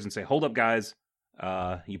to the players and say, hold up, guys.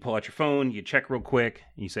 You pull out your phone, you check real quick,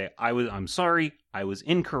 and you say, I'm sorry, I was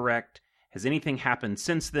incorrect. Has anything happened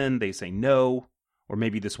since then? They say no, or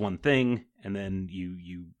maybe this one thing, and then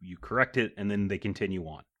you correct it, and then they continue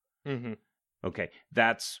on. Mm-hmm. Okay,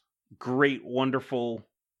 that's great, wonderful.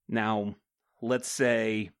 Now, let's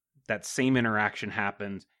say that same interaction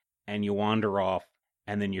happens, and you wander off,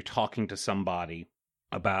 and then you're talking to somebody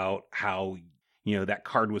about how, that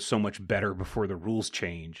card was so much better before the rules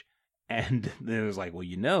change. And then it was like, well,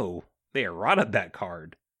 they errated that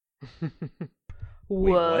card.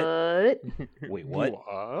 What? Wait, what?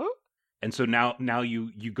 What? And so now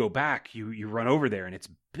you go back, you run over there, and it's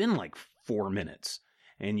been like 4 minutes,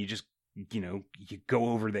 and you just you go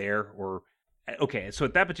over there, or okay. So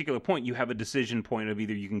at that particular point, you have a decision point of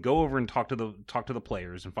either you can go over and talk to the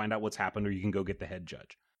players and find out what's happened, or you can go get the head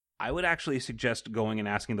judge. I would actually suggest going and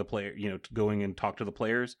asking the player, going and talk to the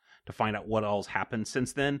players to find out what all's happened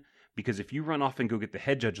since then. Because if you run off and go get the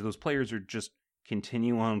head judge, those players are just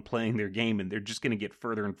continue on playing their game, and they're just going to get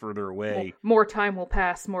further and further away. Well, more time will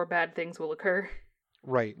pass, more bad things will occur.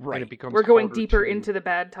 Right. And it becomes We're going deeper into the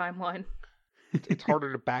bad timeline. It's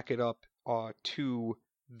harder to back it up to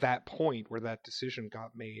that point where that decision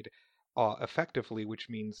got made effectively, which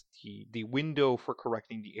means the window for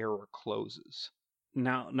correcting the error closes.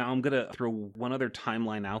 Now I'm going to throw one other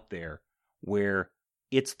timeline out there where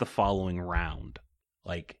it's the following round.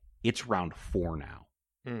 Like, it's round 4 now.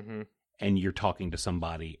 Mm-hmm. And you're talking to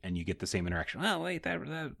somebody and you get the same interaction. Oh, wait,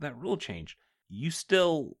 that rule changed. You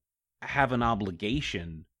still have an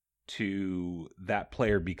obligation to that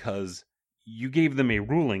player because you gave them a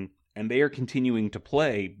ruling and they are continuing to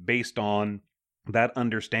play based on that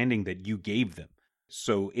understanding that you gave them.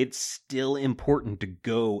 So it's still important to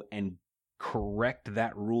go and correct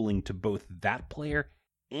that ruling to both that player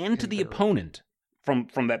and to the opponent from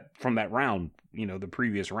that round, the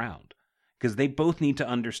previous round, because they both need to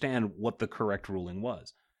understand what the correct ruling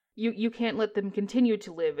was. You can't let them continue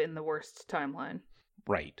to live in the worst timeline.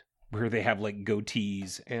 Right. Where they have like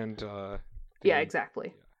goatees and yeah,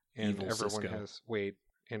 exactly. And Evil everyone Cisco. has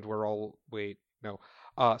and we're all no.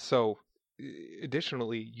 So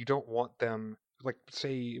additionally, you don't want them, like,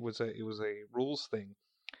 say it was a rules thing,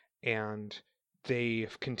 and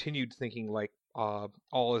they've continued thinking like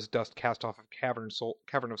all is dust cast off of Cavern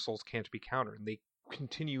of Souls can't be countered, and they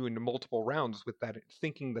continue into multiple rounds with that,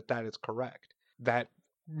 thinking that is correct. That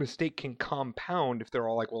mistake can compound if they're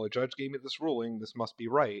all like, well, a judge gave me this ruling, this must be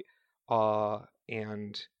right,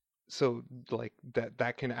 and so like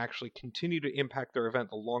that can actually continue to impact their event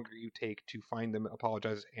the longer you take to find them,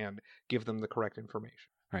 apologize, and give them the correct information.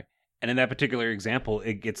 Right. And in that particular example,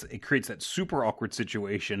 it creates that super awkward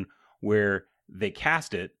situation where they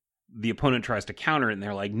cast it, the opponent tries to counter it, and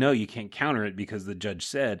they're like, no, you can't counter it because the judge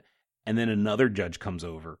said, and then another judge comes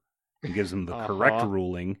over and gives them the correct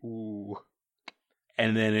ruling. Ooh.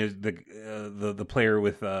 And then is the player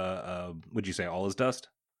with would you say all is dust?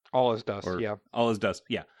 All is dust, or, yeah. All is dust,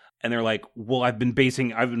 yeah. And they're like, well, I've been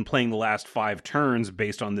playing the last 5 turns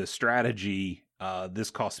based on this strategy.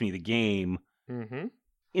 This cost me the game. Mm-hmm.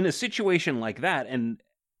 In a situation like that, and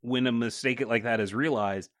when a mistake like that is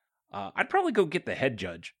realized, I'd probably go get the head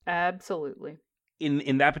judge. Absolutely.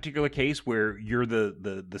 In that particular case where you're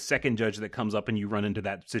the second judge that comes up and you run into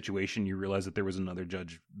that situation, you realize that there was another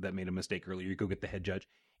judge that made a mistake earlier, you go get the head judge.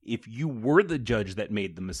 If you were the judge that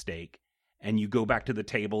made the mistake and you go back to the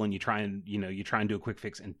table and you try and do a quick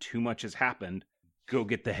fix and too much has happened, go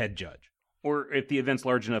get the head judge. Or if the event's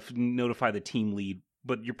large enough, notify the team lead,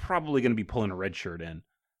 but you're probably going to be pulling a red shirt in.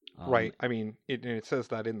 Right. I mean, it says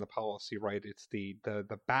that in the policy, right? It's the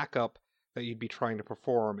backup that you'd be trying to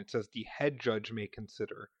perform. It says the head judge may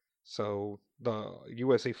consider. So the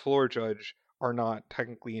USA floor judge are not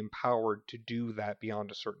technically empowered to do that beyond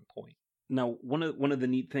a certain point. Now, one of the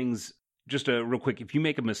neat things, just real quick, if you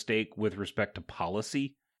make a mistake with respect to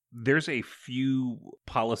policy, there's a few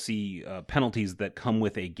policy penalties that come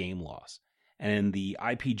with a game loss. And in the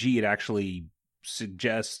IPG, it actually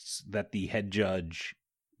suggests that the head judge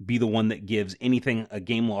be the one that gives anything a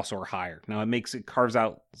game loss or higher. Now, it carves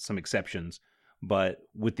out some exceptions, but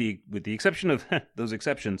with the exception of those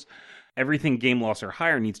exceptions, everything game loss or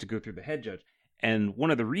higher needs to go through the head judge. And one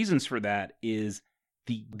of the reasons for that is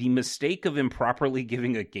the mistake of improperly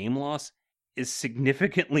giving a game loss is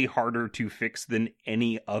significantly harder to fix than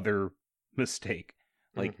any other mistake.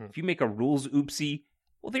 Like, if you make a rules oopsie,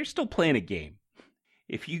 well, they're still playing a game.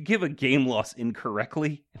 If you give a game loss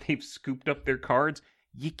incorrectly, and they've scooped up their cards,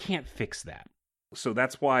 you can't fix that. So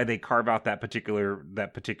that's why they carve out that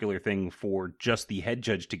particular thing for just the head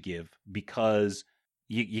judge to give, because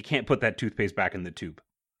you can't put that toothpaste back in the tube.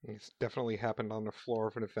 It's definitely happened on the floor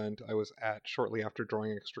of an event I was at shortly after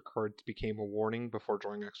drawing extra cards became a warning, before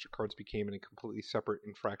drawing extra cards became a completely separate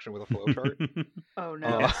infraction with a flowchart. Oh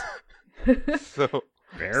no. So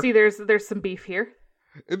Fair. See, there's some beef here.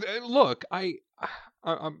 Look,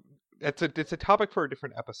 it's a topic for a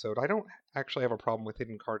different episode. I don't actually have a problem with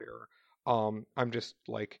hidden card error. I'm just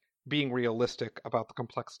like being realistic about the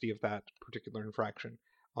complexity of that particular infraction.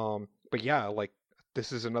 But yeah, like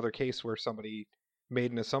this is another case where somebody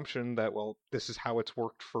made an assumption that, well, this is how it's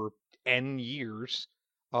worked for N years.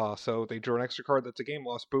 So they drew an extra card that's a game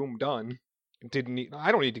loss, boom, done.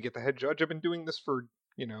 I don't need to get the head judge. I've been doing this for,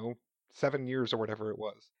 7 years or whatever it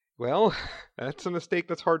was. Well, that's a mistake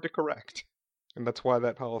that's hard to correct. And that's why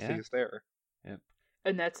that policy is there. Yeah.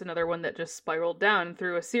 And that's another one that just spiraled down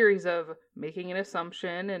through a series of making an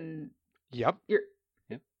assumption and Yep.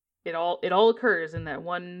 It all occurs in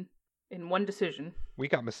one decision. We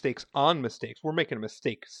got mistakes on mistakes. We're making a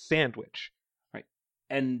mistake sandwich. Right.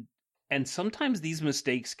 And sometimes these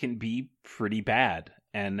mistakes can be pretty bad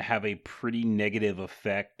and have a pretty negative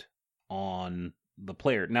effect on the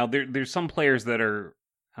player. Now there's some players that are,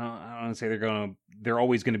 I don't want to say they're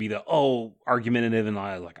always going to be the argumentative and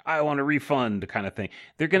I want a refund kind of thing.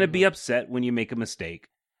 They're going to be upset when you make a mistake.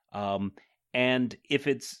 And if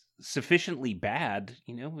it's sufficiently bad,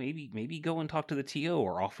 maybe go and talk to the TO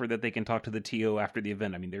or offer that they can talk to the TO after the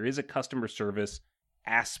event. I mean, there is a customer service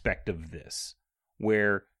aspect of this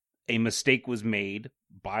where a mistake was made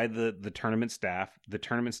by the tournament staff. The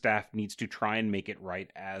tournament staff needs to try and make it right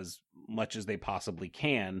as much as they possibly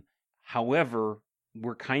can. However,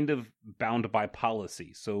 we're kind of bound by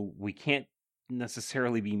policy, so we can't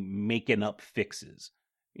necessarily be making up fixes.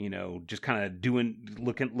 Just kind of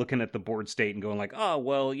looking at the board state and going like, oh,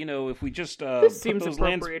 well, if we just this seems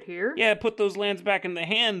appropriate here. Yeah, put those lands back in the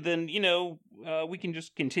hand, then we can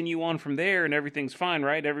just continue on from there, and everything's fine,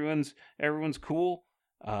 right? Everyone's cool,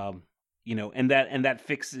 and that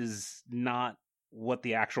fix is not what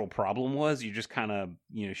the actual problem was. You're just kind of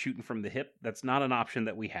shooting from the hip. That's not an option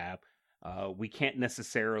that we have. We can't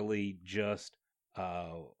necessarily just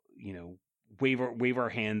wave our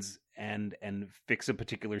hands and fix a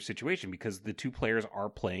particular situation, because the two players are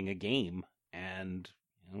playing a game, and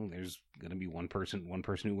there's going to be one person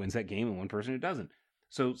who wins that game and one person who doesn't.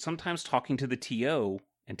 So sometimes talking to the TO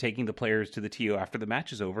and taking the players to the TO after the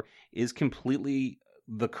match is over is completely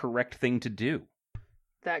the correct thing to do.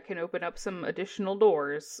 That can open up some additional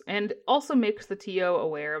doors, and also makes the TO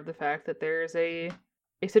aware of the fact that there's a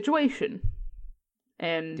situation,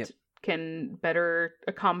 and can better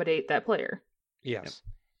accommodate that player. Yes. Yep.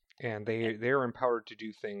 And they're empowered to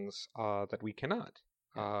do things that we cannot.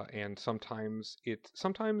 And sometimes it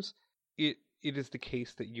is the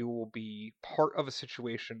case that you will be part of a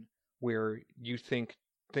situation where you think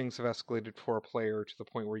things have escalated for a player to the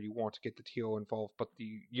point where you want to get the TO involved, but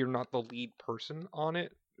you're not the lead person on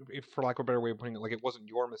it, for lack of a better way of putting it. Like, it wasn't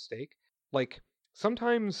your mistake. Like,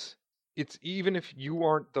 sometimes it's, even if you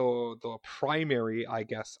aren't the primary, I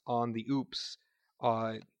guess, on the oops,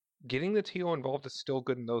 getting the TO involved is still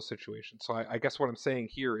good in those situations. So I guess what I'm saying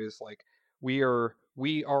here is, like, we are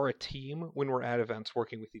a team when we're at events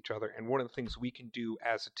working with each other, and one of the things we can do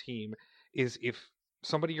as a team is, if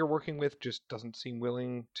somebody you're working with just doesn't seem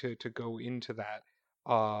willing to go into that,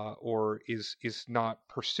 or is not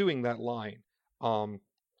pursuing that line,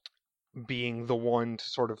 being the one to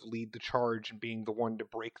sort of lead the charge and being the one to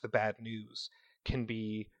break the bad news can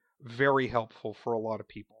be very helpful for a lot of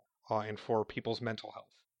people, and for people's mental health.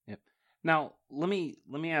 Yep. Now, let me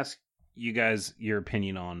ask you guys your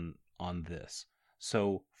opinion on this.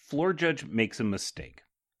 So, floor judge makes a mistake,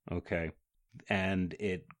 okay, and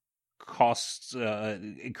it costs.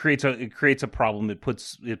 It creates a problem. It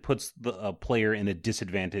puts the player in a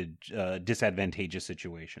disadvantageous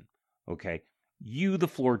situation. Okay, you, the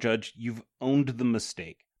floor judge, you've owned the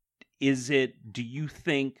mistake. Do you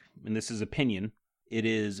think, and this is opinion, it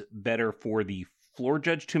is better for the floor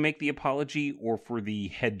judge to make the apology, or for the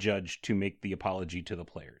head judge to make the apology to the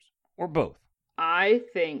players, or both? I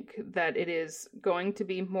think that it is going to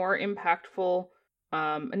be more impactful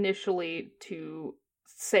initially to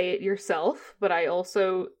say it yourself, but I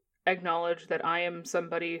also acknowledge that I am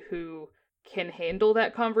somebody who can handle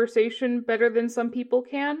that conversation better than some people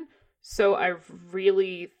can. So I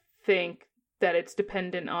really think that it's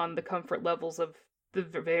dependent on the comfort levels of the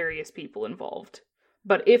various people involved.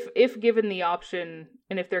 But if given the option,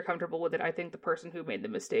 and if they're comfortable with it, I think the person who made the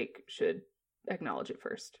mistake should acknowledge it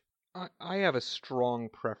first. I have a strong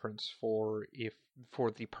preference for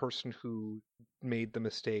the person who made the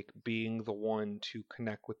mistake being the one to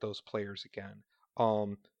connect with those players again.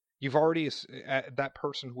 You've already, that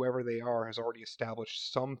person, whoever they are, has already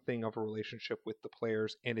established something of a relationship with the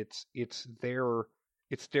players, and it's their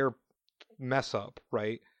mess up,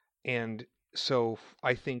 right? And so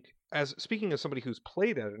I think, speaking as somebody who's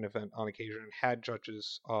played at an event on occasion and had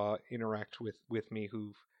judges interact with me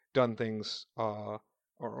who've done things or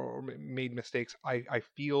made mistakes, I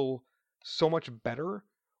feel so much better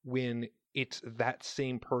when it's that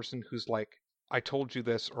same person who's like, I told you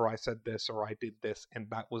this, or I said this, or I did this, and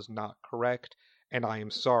that was not correct, and I am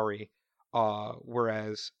sorry.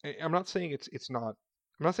 Whereas I'm not saying it's a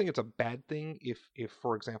bad thing if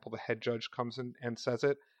for example the head judge comes in and says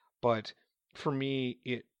it, but for me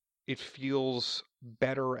it feels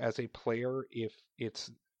better as a player if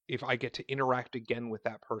I get to interact again with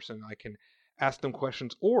that person. I can ask them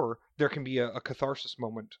questions, or there can be a catharsis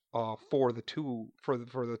moment for the two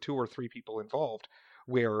or three people involved,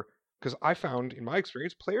 where Because I found, in my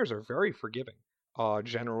experience, players are very forgiving,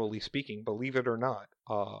 generally speaking, believe it or not.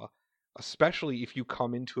 Especially if you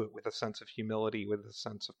come into it with a sense of humility, with a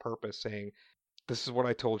sense of purpose, saying, this is what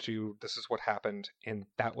I told you, this is what happened, and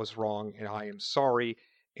that was wrong, and I am sorry,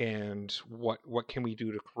 and what can we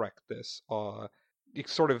do to correct this?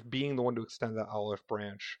 It's sort of being the one to extend that olive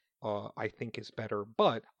branch, I think is better,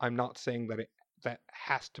 but I'm not saying that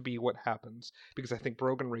has to be what happens, because I think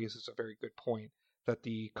Brogan raises a very good point, that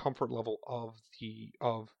the comfort level of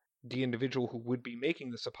the individual who would be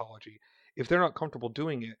making this apology, if they're not comfortable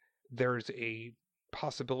doing it, there's a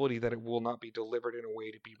possibility that it will not be delivered in a way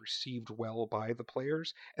to be received well by the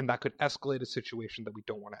players, and that could escalate a situation that we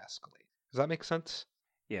don't want to escalate. Does that make sense?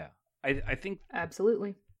 Yeah. I think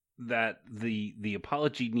Absolutely. that the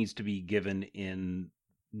apology needs to be given in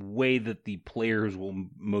way that the players will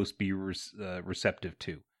most be receptive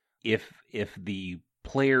to. If the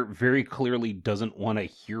player very clearly doesn't want to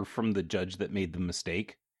hear from the judge that made the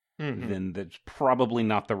mistake, then that's probably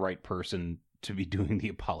not the right person to be doing the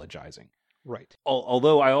apologizing. Right.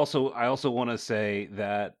 Although I also want to say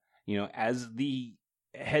that, as the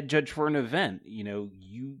head judge for an event,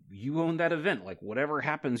 you own that event. Like, whatever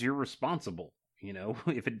happens, you're responsible.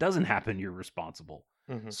 If it doesn't happen, you're responsible.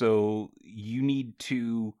 So you need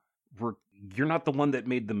to, you're not the one that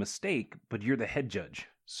made the mistake, but you're the head judge.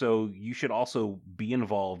 So you should also be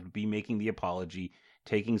involved, be making the apology,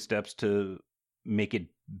 taking steps to make it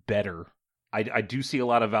better. I do see a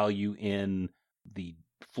lot of value in the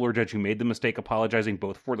floor judge who made the mistake apologizing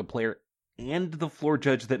both for the player and the floor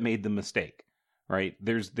judge that made the mistake. Right?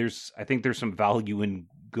 I think there's some value in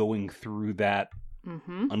going through that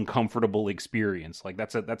uncomfortable experience. Like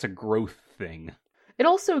that's a growth thing. It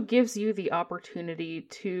also gives you the opportunity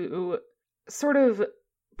to sort of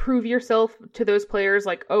prove yourself to those players,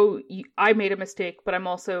 like, I made a mistake, but I'm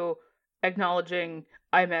also acknowledging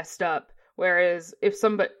I messed up. Whereas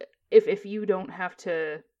if you don't have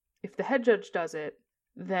to, if the head judge does it,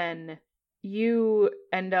 then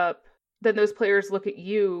then those players look at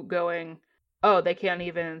you going, oh, they can't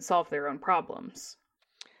even solve their own problems.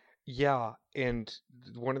 Yeah, and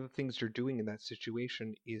one of the things you're doing in that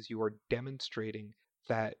situation is you are demonstrating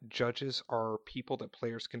that judges are people that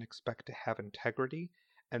players can expect to have integrity,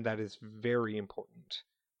 and that is very important.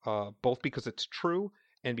 Both because it's true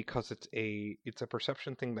and because it's a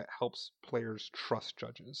perception thing that helps players trust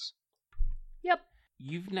judges. Yep.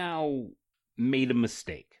 You've now made a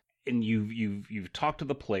mistake, and you've talked to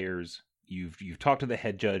the players, you've talked to the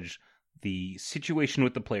head judge. The situation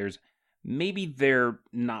with the players, maybe they're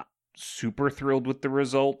not super thrilled with the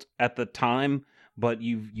result at the time, but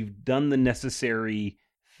you've done the necessary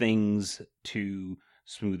things to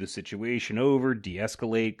smooth the situation over,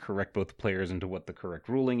 de-escalate, correct both players into what the correct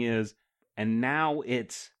ruling is, and now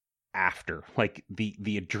it's after. Like, the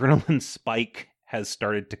adrenaline spike has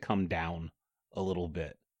started to come down a little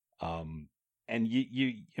bit. And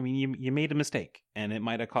you made a mistake, and it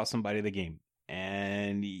might have cost somebody the game,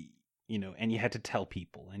 and and you had to tell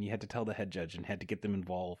people, and you had to tell the head judge, and had to get them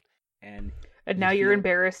involved, and now you're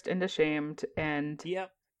embarrassed and ashamed, and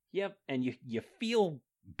yep, and you feel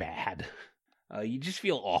bad. You just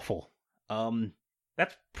feel awful.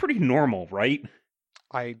 That's pretty normal, right?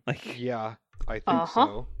 I think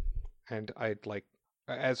so. And I'd like,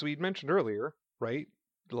 as we mentioned earlier, right?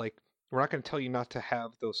 Like, we're not going to tell you not to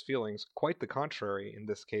have those feelings. Quite the contrary in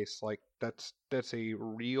this case. Like, that's a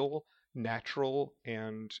real, natural,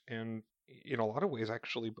 and in a lot of ways,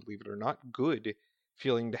 actually, believe it or not, good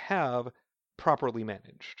feeling to have, properly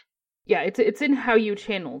managed. Yeah, it's in how you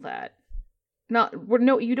channel that.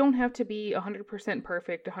 You don't have to be 100%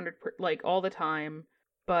 perfect, like all the time.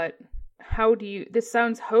 But how do you? This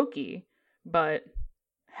sounds hokey, but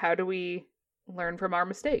how do we learn from our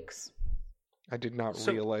mistakes? I did not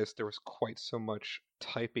realize there was quite so much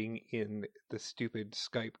typing in the stupid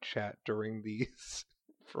Skype chat during these,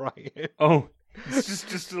 Brian. Oh, it's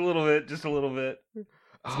just a little bit.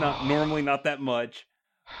 It's not normally not that much.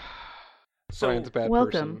 So Brian's a bad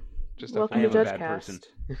welcome. person. Welcome to JudgeCast. Person.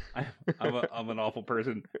 I'm an awful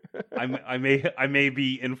person. I may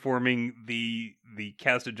be informing the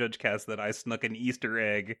cast of JudgeCast that I snuck an Easter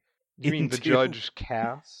egg. You mean the Judge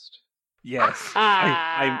cast? Yes,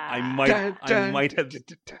 I might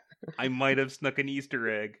have snuck an Easter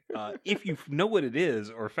egg. If you know what it is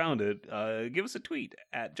or found it, give us a tweet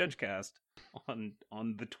at JudgeCast on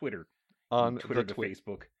the Twitter, on Twitter the to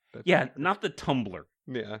Facebook. That's yeah, right. not the Tumblr.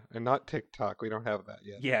 Yeah, and not TikTok. We don't have that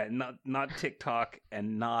yet. Yeah, not TikTok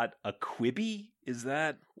and not a Quibi. Is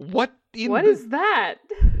that what? Is that?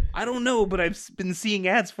 I don't know, but I've been seeing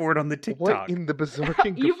ads for it on the TikTok. What in the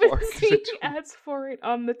Berserking You've been Gafar is seeing it? ads for it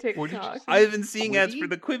on the What did you TikTok. say? I've been seeing ads Quibi? for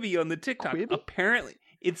the Quibi on the TikTok. Quibi? Apparently,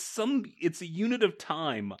 it's a unit of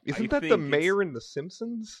time. Isn't I that think. the mayor in The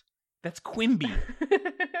Simpsons? That's Quimby.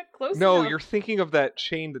 Close No, enough. you're thinking of that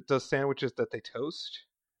chain that does sandwiches that they toast.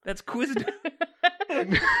 That's Quiz.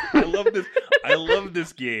 I love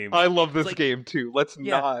this game. I love this Like- game too. Let's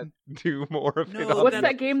Yeah. not do more of it. No, on What's this.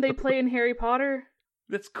 that game they play in Harry Potter?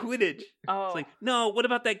 That's Quidditch. Oh, It's like, no, what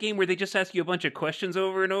about that game where they just ask you a bunch of questions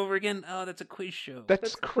over and over again? Oh, that's a quiz show. That's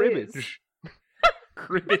That's cribbage. quiz.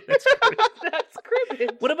 Cribbage. That's cribbage. that's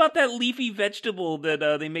cribbage. What about that leafy vegetable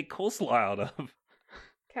that they make coleslaw out of?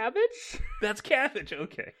 Cabbage? That's cabbage.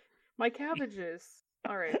 Okay. My cabbages.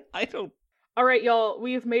 All right. I don't. All right, y'all.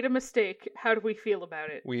 We have made a mistake. How do we feel about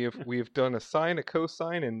it? We have done a sine, a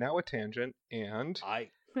cosine, and now a tangent, and I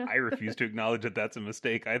refuse to acknowledge that that's a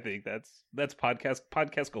mistake. I think that's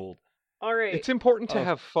podcast gold. All right. it's important to Oh.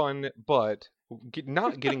 have fun, but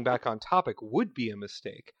not getting back on topic would be a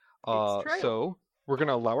mistake. It's true. So we're going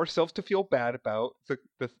to allow ourselves to feel bad about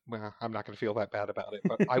the. Well, I'm not going to feel that bad about it,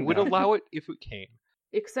 but I would No. allow it if it came.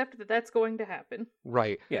 Except that that's going to happen.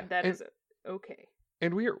 Right. Yeah. And that and- is okay.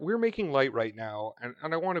 And we're making light right now, and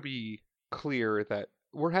I want to be clear that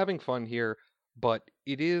we're having fun here, but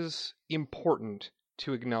it is important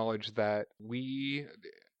to acknowledge that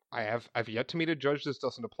I've yet to meet a judge this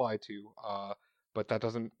doesn't apply to, but that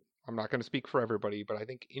doesn't. I'm not going to speak for everybody, but I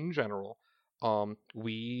think in general,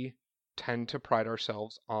 we tend to pride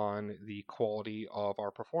ourselves on the quality of our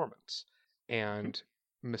performance, and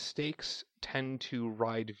mistakes tend to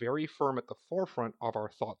ride very firm at the forefront of our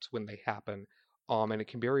thoughts when they happen. And it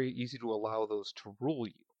can be very easy to allow those to rule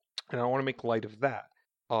you. And I want to make light of that.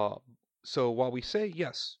 So while we say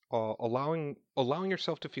yes, allowing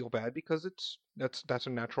yourself to feel bad because that's a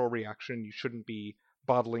natural reaction. You shouldn't be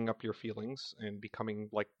bottling up your feelings and becoming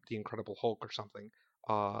like the Incredible Hulk or something.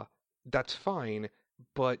 That's fine,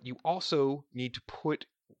 but you also need to put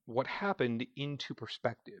what happened into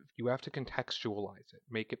perspective. You have to contextualize it,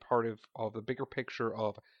 make it part of the bigger picture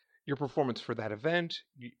of your performance for that event,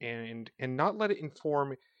 and not let it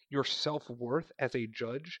inform your self-worth as a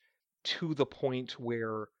judge to the point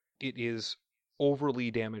where it is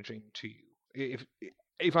overly damaging to you.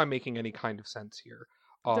 If I'm making any kind of sense here.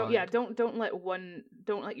 Don't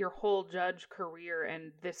let your whole judge career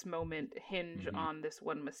and this moment hinge Mhm. on this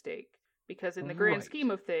one mistake. Because in the grand Right.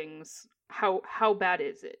 scheme of things, how bad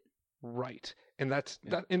is it? Right. And that's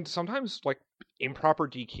Yeah. that and sometimes like improper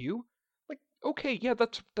DQ, like okay, yeah,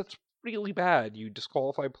 that's really bad. You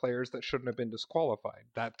disqualified players that shouldn't have been disqualified.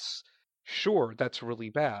 That's really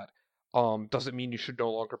bad. Does it mean you should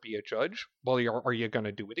no longer be a judge? Well, are you going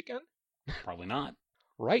to do it again? Probably not.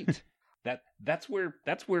 Right. That's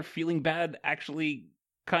where feeling bad actually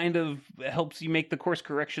kind of helps you make the course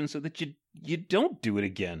correction so that you don't do it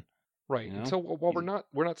again. Right. You know? And so while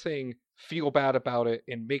we're not saying feel bad about it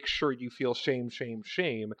and make sure you feel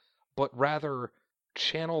shame, but rather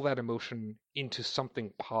channel that emotion into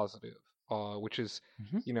something positive. Which is,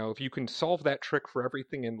 Mhm. if you can solve that trick for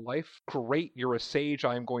everything in life, great. You're a sage.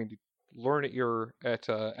 I am going to learn at your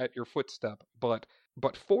footstep.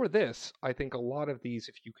 But for this, I think a lot of these,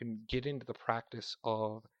 if you can get into the practice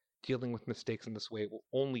of dealing with mistakes in this way, it will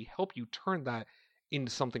only help you turn that into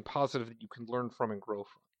something positive that you can learn from and grow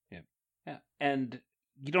from. Yeah, and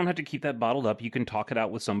you don't have to keep that bottled up. You can talk it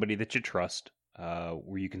out with somebody that you trust,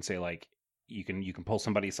 where you can say like, you can pull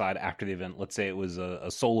somebody aside after the event. Let's say it was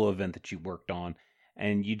a solo event that you worked on,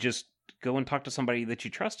 and you just go and talk to somebody that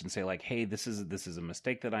you trust and say like, hey, this is a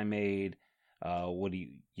mistake that I made. What do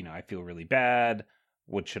I feel really bad.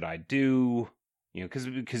 What should I do?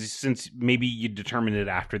 Because since maybe you determined it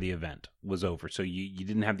after the event was over, so you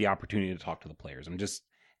didn't have the opportunity to talk to the players. I'm just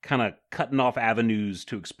kind of cutting off avenues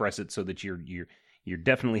to express it so that you're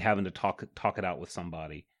definitely having to talk it out with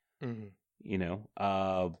somebody. Mm-hmm.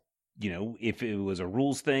 If it was a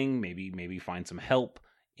rules thing, maybe find some help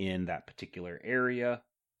in that particular area.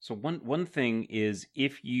 So one thing is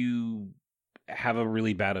if you have a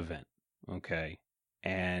really bad event, okay,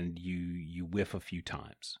 and you whiff a few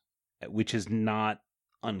times, which is not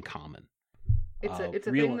uncommon. It's a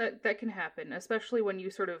thing that can happen, especially when you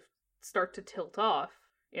sort of start to tilt off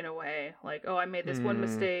in a way. Like, oh, I made this one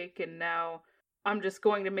mistake, and now I'm just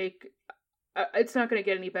going to make... it's not going to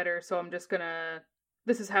get any better, so I'm just going to...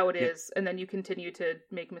 This is how it is, and then you continue to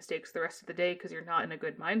make mistakes the rest of the day because you're not in a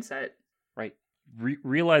good mindset. Right.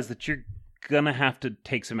 Realize that you're going to have to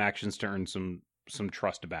take some actions to earn some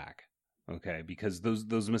trust back, okay? Because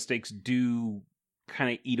those mistakes do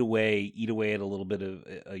kind of eat away at a little bit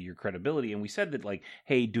of your credibility. And we said that, like,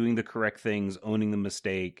 hey, doing the correct things, owning the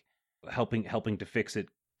mistake, helping to fix it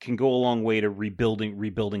can go a long way to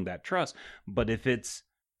rebuilding that trust. But if it's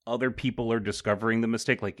other people are discovering the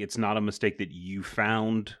mistake, like it's not a mistake that you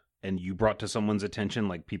found and you brought to someone's attention,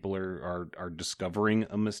 like people are discovering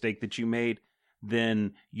a mistake that you made,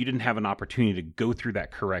 then you didn't have an opportunity to go through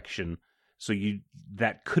that correction. So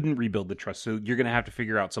that couldn't rebuild the trust. So you're going to have to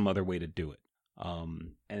figure out some other way to do it.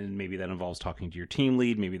 And maybe that involves talking to your team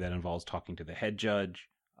lead. Maybe that involves talking to the head judge.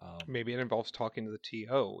 Maybe it involves talking to the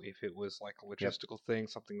TO if it was like a logistical thing,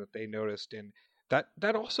 something that they noticed. And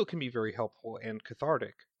that also can be very helpful and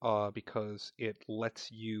cathartic because it lets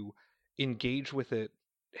you engage with it.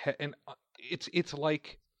 And it's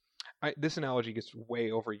like, this analogy gets way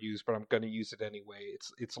overused, but I'm going to use it anyway.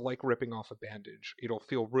 It's like ripping off a bandage. It'll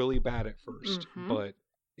feel really bad at first, but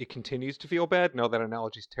it continues to feel bad. No, that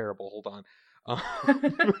analogy's terrible. Hold on.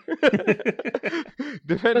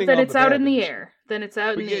 But then it's out in the air. Then it's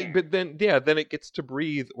out in the air. But then it gets to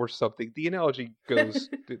breathe or something. The analogy goes.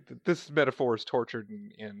 This metaphor is tortured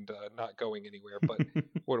and not going anywhere. But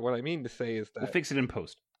what I mean to say is that we'll fix it in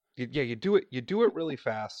post. You do it. You do it really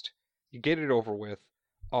fast. You get it over with.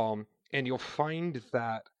 And you'll find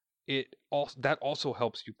that that also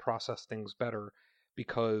helps you process things better,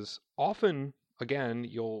 because often, again,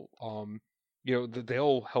 you'll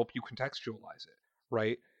they'll help you contextualize it,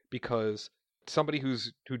 right? Because somebody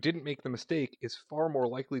who didn't make the mistake is far more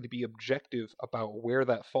likely to be objective about where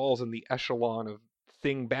that falls in the echelon of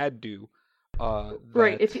thing bad do.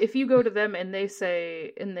 Right. If you go to them and you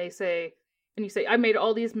say, I made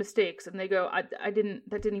all these mistakes, and they go, that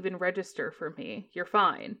didn't even register for me. You're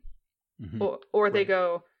fine. Mm-hmm. Or they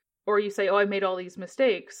go, or you say, I made all these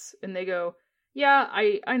mistakes, and they go, yeah,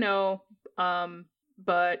 I know,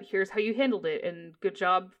 but here's how you handled it, and good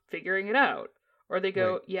job figuring it out. Or they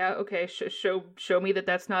go, right. Yeah, okay, show me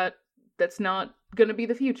that's not gonna be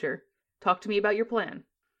the future. Talk to me about your plan.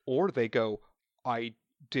 Or they go, I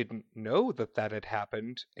didn't know that had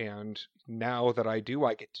happened, and now that I do,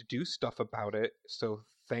 I get to do stuff about it, so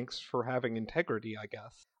thanks for having integrity, I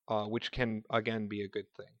guess, which can, again, be a good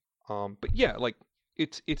thing. But yeah, like,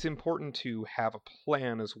 it's important to have a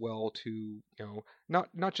plan as well to,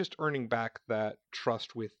 not just earning back that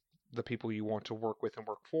trust with the people you want to work with and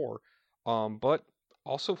work for, but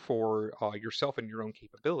also for yourself and your own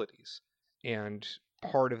capabilities. And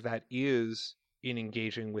part of that is in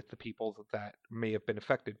engaging with the people that may have been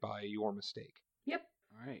affected by your mistake. Yep.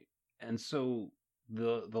 All right. And so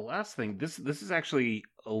the last thing, this is actually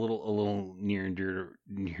a little near and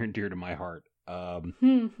dear to my heart.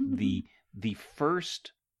 The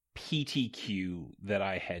first PTQ that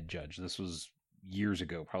I had judged, this was years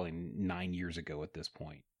ago, probably 9 years ago at this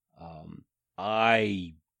point.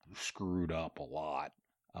 I screwed up a lot.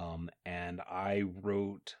 And I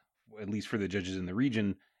wrote, at least for the judges in the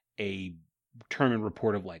region, a tournament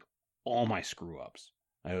report of like all my screw ups.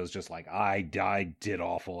 I was just like, I did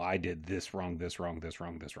awful. I did this wrong, this wrong, this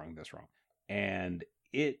wrong, this wrong, this wrong. And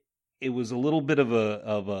it was a little bit of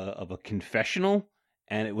a confessional.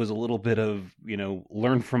 And it was a little bit of,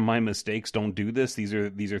 learn from my mistakes. Don't do this. These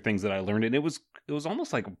are things that I learned. And it was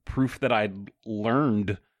almost like proof that I'd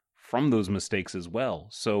learned from those mistakes as well.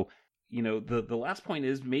 So, the last point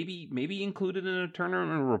is maybe include it in a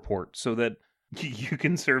tournament report so that you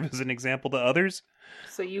can serve as an example to others.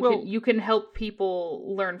 So you can help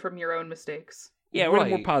people learn from your own mistakes. Yeah, right. A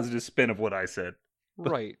more positive spin of what I said.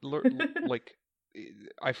 Right. Like,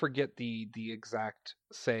 I forget the exact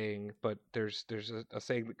saying, but there's a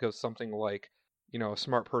saying that goes something like, a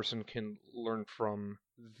smart person can learn from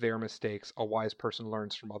their mistakes. A wise person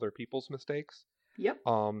learns from other people's mistakes. Yep.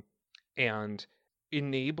 And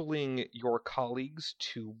enabling your colleagues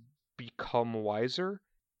to become wiser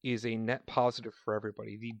is a net positive for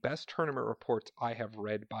everybody. The best tournament reports I have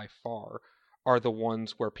read by far are the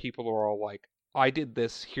ones where people are all like, I did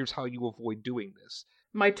this, here's how you avoid doing this.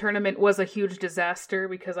 My tournament was a huge disaster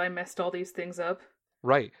because I messed all these things up.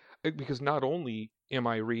 Right. Because not only am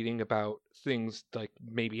I reading about things like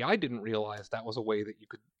maybe I didn't realize that was a way that you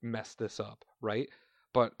could mess this up, right?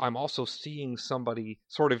 But I'm also seeing somebody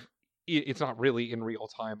sort of, it's not really in real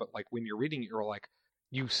time, but like when you're reading it, you're like,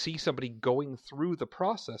 you see somebody going through the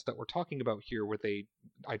process that we're talking about here, where they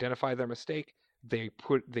identify their mistake, they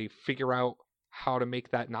figure out how to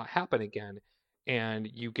make that not happen again, and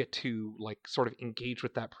you get to like sort of engage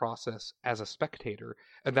with that process as a spectator,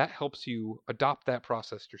 and that helps you adopt that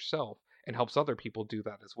process yourself and helps other people do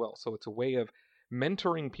that as well. So it's a way of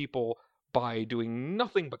mentoring people by doing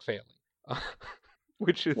nothing but failing.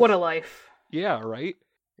 Which is, what a life. Yeah, right?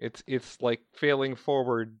 It's like failing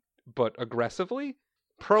forward but aggressively,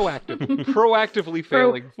 proactively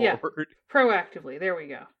failing yeah. forward. Proactively, there we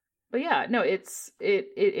go. But yeah, no, it's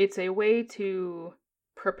a way to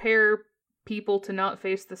prepare people to not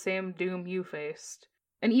face the same doom you faced.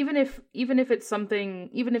 And even if it's something,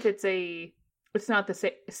 even if it's not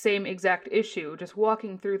the same exact issue, just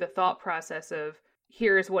walking through the thought process of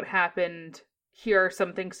here's what happened, here are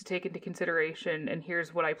some things to take into consideration, and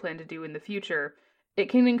here's what I plan to do in the future. It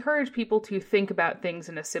can encourage people to think about things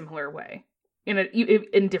in a similar way,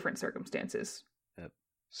 in different circumstances.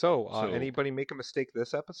 So, anybody make a mistake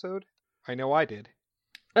this episode? I know I did.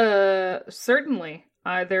 Certainly.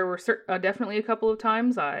 There were definitely a couple of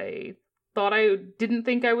times I thought I didn't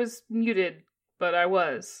think I was muted, but I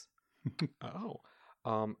was. Oh.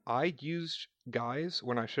 I used guys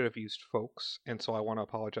when I should have used folks, and so I want to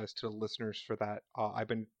apologize to the listeners for that.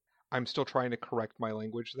 I'm still trying to correct my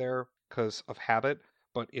language there because of habit,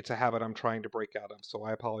 but it's a habit I'm trying to break out of. So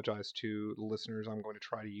I apologize to the listeners. I'm going to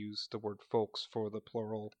try to use the word folks for the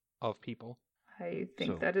plural of people. I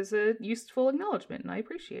think that is a useful acknowledgement, and I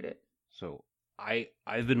appreciate it. So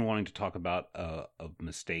I've been wanting to talk about a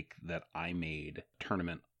mistake that I made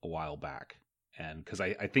tournament a while back, and because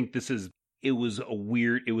I think it was a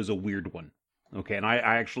weird one. Okay, and I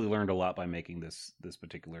actually learned a lot by making this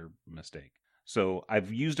particular mistake. So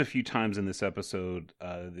I've used a few times in this episode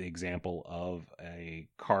the example of a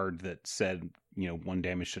card that said 1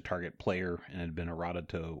 damage to target player and had been errata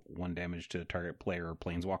to 1 damage to target player or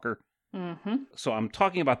planeswalker. Mm-hmm. So I'm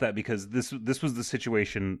talking about that because this was the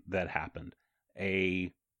situation that happened.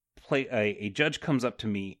 A judge comes up to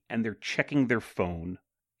me and they're checking their phone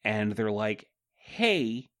and they're like,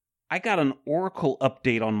 "Hey, I got an Oracle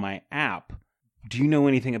update on my app. Do you know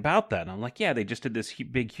anything about that?" And I'm like, "Yeah, they just did this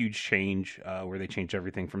big, huge change where they changed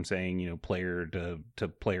everything from saying, player to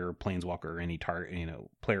player, planeswalker, or any target,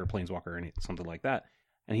 player, planeswalker, or any something like that."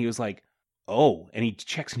 And he was like, "Oh," and he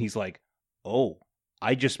checks and he's like, "Oh,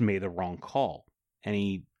 I just made the wrong call." And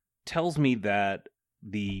he tells me that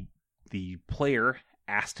the player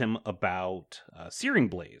asked him about Searing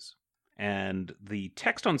Blaze. And the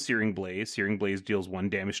text on Searing Blaze deals 1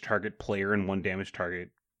 damage target player and 1 damage target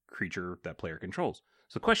creature that player controls.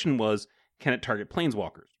 So the question was, can it target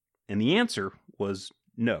planeswalkers? And the answer was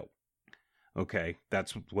no. Okay,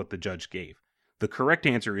 that's what the judge gave. The correct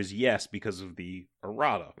answer is yes because of the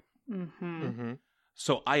errata. Mm-hmm. Mm-hmm.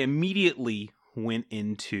 So I immediately went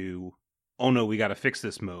into, oh no, we got to fix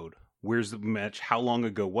this mode. Where's the match? How long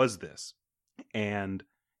ago was this? And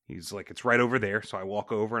he's like, it's right over there. So I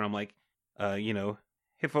walk over and I'm like,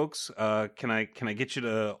 hey folks, can I get you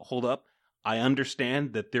to hold up? I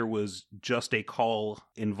understand that there was just a call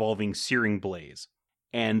involving Searing Blaze.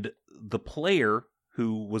 And the player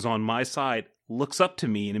who was on my side looks up to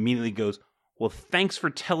me and immediately goes, "Well, thanks for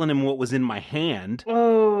telling him what was in my hand."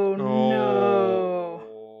 Oh, no.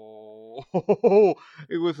 Oh,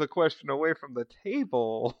 it was a question away from the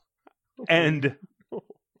table. And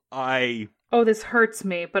Oh, this hurts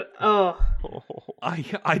me, but I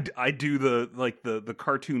do the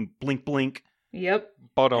cartoon blink blink. Yep.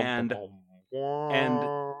 And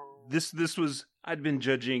this was, I'd been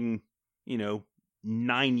judging,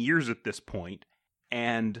 9 years at this point,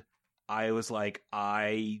 and I was like,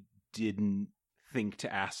 I didn't think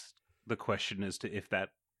to ask the question as to if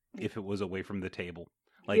it was away from the table.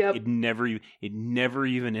 Like, yep. it never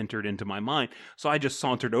even entered into my mind. So I just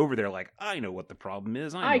sauntered over there like, I know what the problem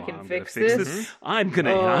is. I can fix this. I'm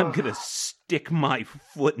gonna stick my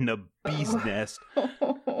foot in a bee's nest.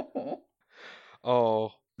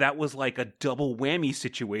 Oh. That was like a double whammy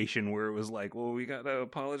situation where it was like, well, we gotta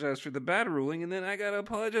apologize for the bad ruling, and then I gotta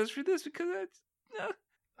apologize for this because that's...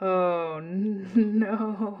 Oh,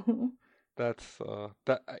 no. That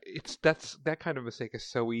kind of mistake is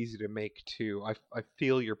so easy to make too. I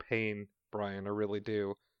feel your pain, Brian. I really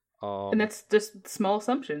do. And that's just small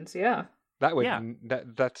assumptions, yeah. That way,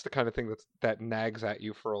 that's the kind of thing that nags at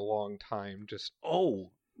you for a long time. Just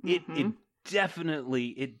it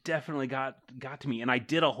definitely got to me, and I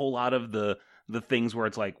did a whole lot of the things where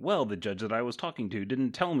it's like, well, the judge that I was talking to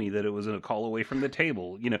didn't tell me that it was a call away from the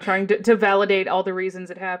table. Trying to validate all the reasons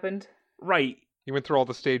it happened. Right. You went through all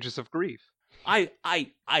the stages of grief. I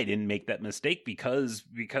didn't make that mistake because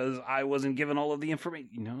I wasn't given all of the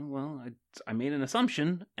information. Well, I made an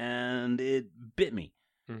assumption and it bit me.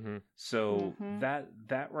 Mm-hmm. So that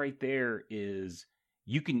right there is,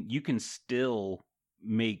 you can still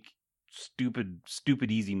make stupid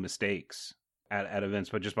easy mistakes at events,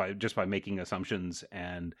 but just by making assumptions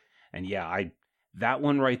and yeah, that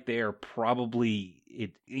one right there, probably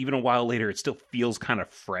it, even a while later, it still feels kind of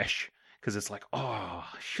fresh. Because it's like, oh,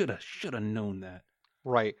 should have known that.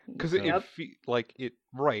 Right, because Yep.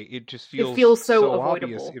 it just feels feels so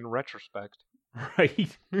obvious avoidable. in retrospect.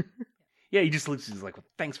 Right. Yeah, he just looks, he's like, well,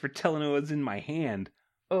 thanks for telling me what's in my hand.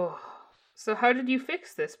 Oh. So how did you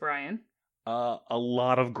fix this, Brian? A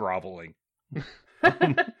lot of groveling.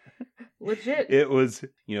 Um, Legit. It was,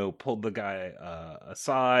 pulled the guy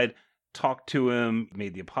aside, talked to him,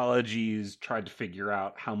 made the apologies, tried to figure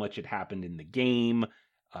out how much had happened in the game.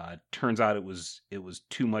 Turns out it was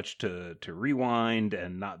too much to rewind,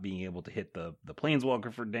 and not being able to hit the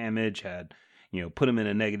planeswalker for damage had, put him in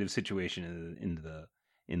a negative situation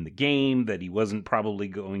in the game that he wasn't probably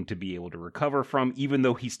going to be able to recover from, even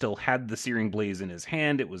though he still had the Searing Blaze in his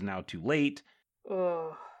hand. It was now too late.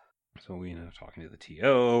 Oh. So we ended up talking to the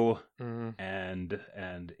TO, Mm.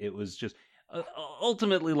 and it was just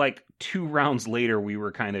ultimately, like, 2 rounds later, we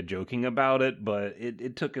were kind of joking about it, but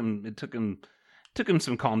it took him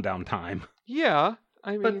some calm down time. Yeah,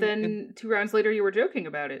 I mean, But then 2 rounds later, you were joking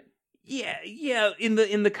about it. Yeah, in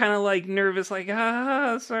the kind of like nervous, like,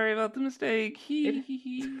 sorry about the mistake, he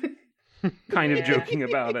kind of Yeah. joking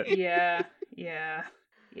about it. Yeah.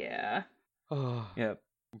 oh, Yeah.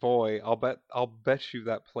 boy, I'll bet you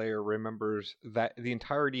that player remembers that the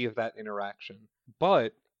entirety of that interaction.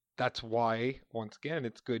 But that's why, once again,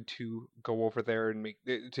 it's good to go over there and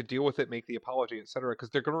to deal with it, make the apology, etc. Because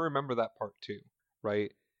they're going to remember that part too,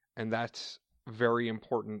 right? And that's very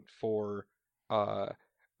important for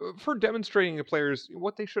demonstrating to players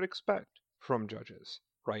what they should expect from judges,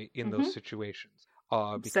 right? In those situations,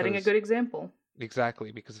 Setting a good example.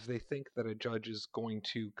 Exactly, because if they think that a judge is going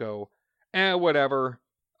to go, whatever,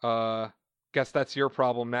 guess that's your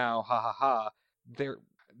problem now, ha ha ha,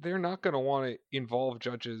 they're not going to want to involve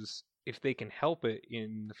judges if they can help it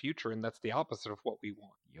in the future, and that's the opposite of what we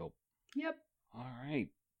want. Yep. All right.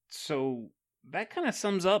 So that kind of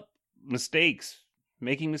sums up mistakes,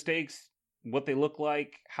 making mistakes, what they look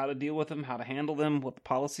like, how to deal with them, how to handle them, what the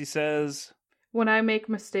policy says. When I make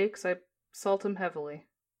mistakes, I salt them heavily.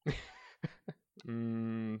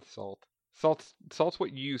 Salt. Salt's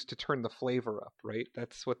what you use to turn the flavor up, right?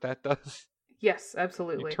 That's what that does. Yes,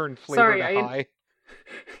 absolutely. You turn flavor to high.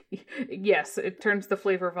 Yes, it turns the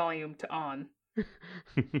flavor volume to on.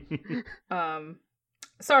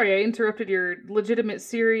 Sorry, I interrupted your legitimate,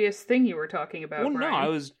 serious thing you were talking about. Well, Brian. no,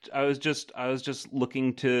 I was just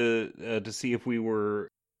looking to see if we were,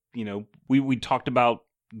 we talked about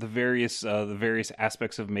the various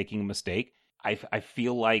aspects of making a mistake. I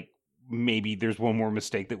feel like maybe there's one more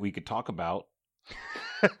mistake that we could talk about.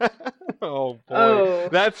 Oh boy, Oh.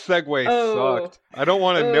 That segue sucked. I don't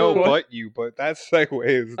want to know but you, but that segue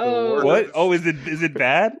is the worst. What? Oh, is it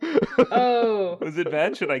bad? Oh, Was it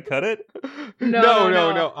bad? Should I cut it? No.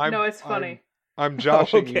 No, it's funny. I'm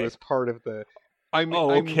joshing Okay. you as part of the.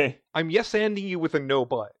 Okay. I'm yes-anding you with a no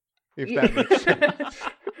but. If that makes sense.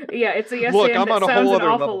 Yeah, it's a yes Look, and I'm on that a sounds whole an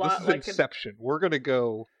other awful level. lot This is like Inception. We're gonna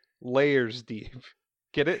go layers deep.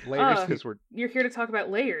 Get it? Layers, because we're. You're here to talk about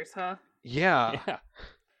layers, huh? Yeah. Yeah.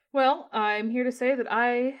 Well, I'm here to say that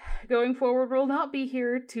I, going forward, will not be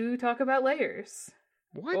here to talk about layers.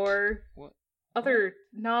 What? Or What? other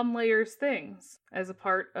non-layers things. As a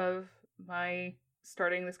part of my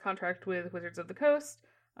starting this contract with Wizards of the Coast,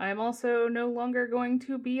 I am also no longer going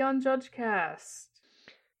to be on JudgeCast.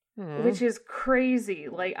 Which is crazy.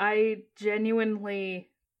 Like, I genuinely,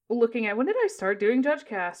 looking at, when did I start doing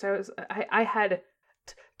JudgeCast? I had,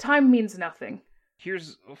 time means nothing.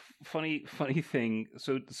 Here's a funny thing.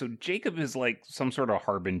 So Jacob is like some sort of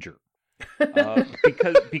harbinger,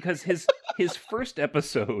 because his first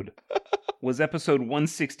episode was episode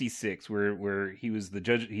 166, where he was the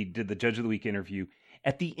judge. He did the Judge of the Week interview.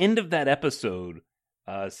 At the end of that episode,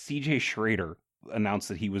 CJ Schrader announced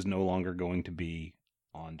that he was no longer going to be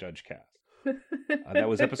on JudgeCast. That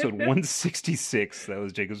was episode 166. That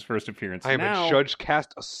was Jacob's first appearance. I am a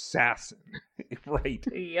JudgeCast assassin. Right.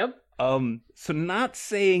 Yep. So not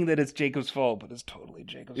saying that it's Jacob's fault, but it's totally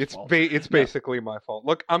Jacob's fault. It's basically my fault.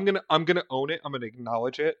 Look, I'm gonna own it. I'm gonna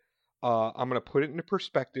acknowledge it. I'm gonna put it into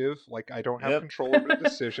perspective. Like, I don't have control over the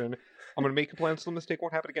decision. I'm gonna make a plan so the mistake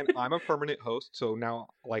won't happen again. I'm a permanent host, so now,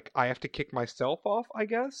 like, I have to kick myself off, I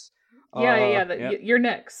guess. You're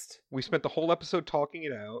next. We spent the whole episode talking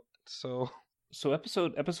it out, so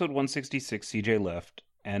episode 166, CJ left,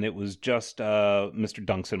 and it was just Mr.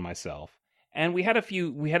 Dunks and myself, and we had a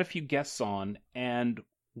few guests on, and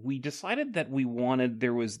we decided that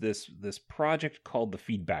there was this project called the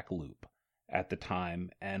Feedback Loop at the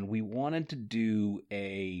time, and we wanted to do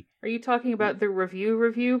a. Are you talking about the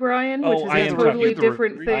review, Brian? Oh, Which is I a am totally talking-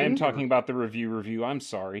 different thing. I am talking about the review. I'm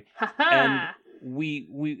sorry. And it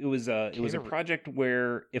was a project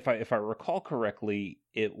where, if I recall correctly,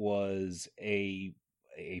 it was a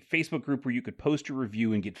a Facebook group where you could post a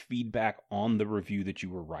review and get feedback on the review that you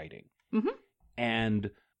were writing. Mm-hmm.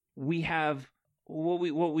 And we have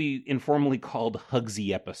what we informally called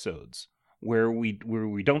Hugsy episodes, where we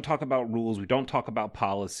don't talk about rules, we don't talk about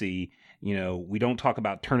policy, we don't talk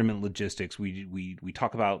about tournament logistics. We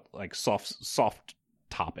talk about like soft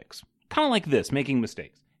topics, kind of like this, making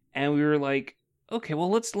mistakes. And we were like, okay, well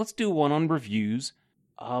let's do one on reviews.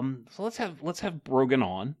 So let's have Brogan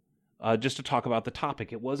on, just to talk about the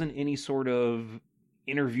topic. It wasn't any sort of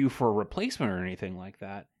interview for a replacement or anything like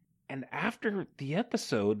that. And after the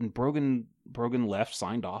episode, and Brogan left,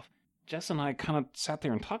 signed off, Jess and I kind of sat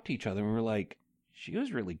there and talked to each other, and we were like, she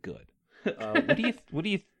was really good. What do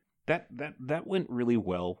you that went really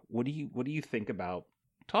well. What do you think about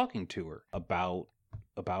talking to her about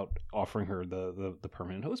offering her the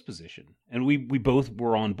permanent host position? And we both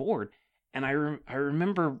were on board. And I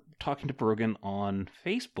remember talking to Brogan on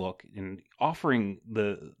Facebook and offering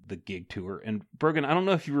the gig to her. And Brogan, I don't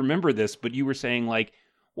know if you remember this, but you were saying like,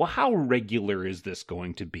 well, how regular is this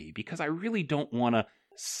going to be? Because I really don't want to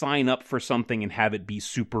sign up for something and have it be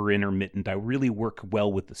super intermittent. I really work well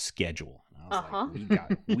with the schedule. And I was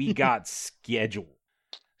like, we got schedule.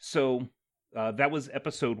 So that was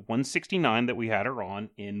episode 169 that we had her on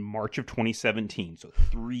in March of 2017. So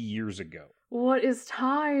 3 years ago. What is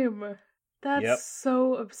time? That's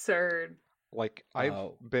so absurd. Like,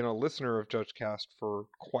 I've been a listener of JudgeCast for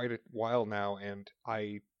quite a while now, and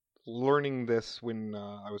learning this when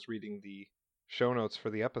I was reading the show notes for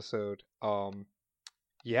the episode, I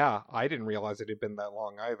didn't realize it had been that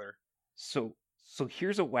long either. So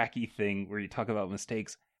here's a wacky thing where you talk about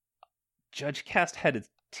mistakes. JudgeCast had its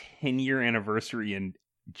 10-year anniversary in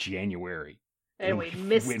January. And we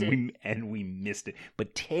missed it. We missed it.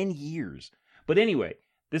 But 10 years. But anyway,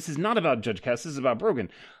 this is not about JudgeCast. This is about Brogan.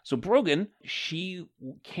 So Brogan, she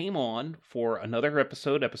came on for another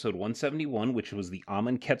episode 171, which was the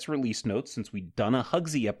Amonkhet's release notes. Since we'd done a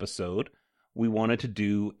Hugsy episode, we wanted to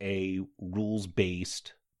do a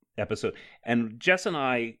rules-based episode. And Jess and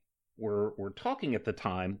I were talking at the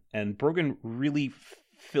time, and Brogan really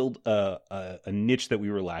filled a niche that we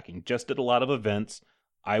were lacking. Jess did a lot of events.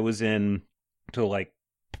 I was into like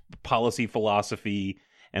policy philosophy,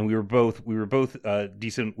 and we were both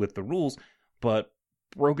decent with the rules, but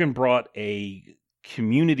Brogan brought a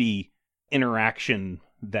community interaction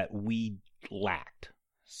that we lacked.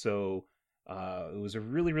 So it was a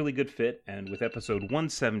really, really good fit. And with episode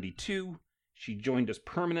 172, she joined us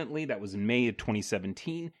permanently. That was in May of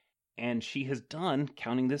 2017. And she has done,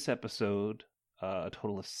 counting this episode, a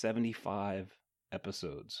total of 75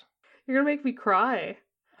 episodes. You're going to make me cry.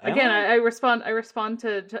 Again, I respond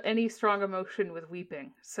to any strong emotion with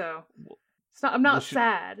weeping. So it's not. I'm not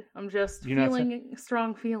sad. I'm just feeling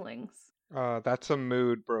strong feelings. That's a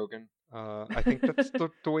mood, Brogan. I think that's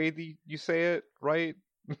the way you say it, right?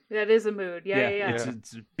 That is a mood. Yeah.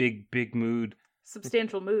 It's a big mood.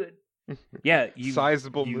 Substantial mood. Yeah,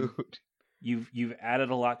 sizable mood. You've added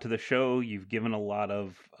a lot to the show. You've given a lot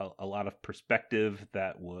of perspective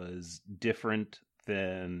that was different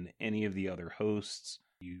than any of the other hosts.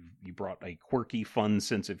 You brought a quirky, fun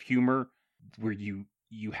sense of humor where you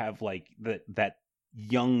have like that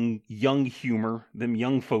young humor, them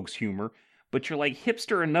young folks humor, but you're like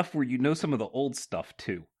hipster enough where you know some of the old stuff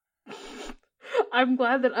too. I'm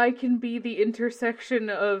glad that I can be the intersection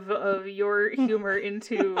of your humor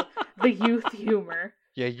into the youth humor.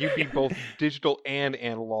 Yeah, you be both digital and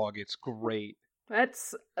analog. It's great.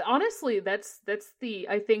 That's honestly that's the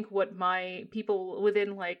I think what my people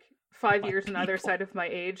within like 5 years on either side of my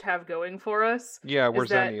age have going for us. Yeah, we're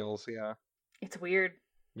Zennials, yeah. It's weird.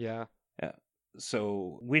 Yeah.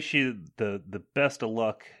 So wish you the best of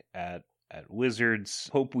luck at Wizards.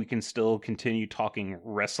 Hope we can still continue talking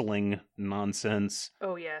wrestling nonsense.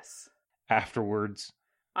 Oh yes. Afterwards.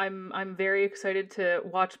 I'm very excited to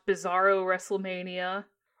watch Bizarro WrestleMania.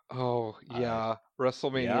 Oh yeah,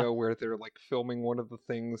 WrestleMania where they're like filming one of the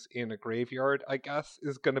things in a graveyard, I guess,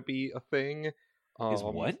 is going to be a thing. Is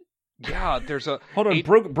what? Yeah, there's a... Hold on,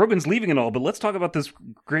 Brogan's leaving and all, but let's talk about this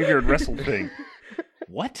graveyard wrestle thing.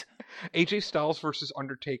 What? AJ Styles versus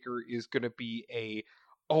Undertaker is going to be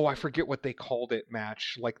I forget what they called it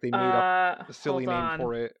match. Like they made up a silly name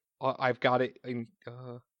for it. I've got it.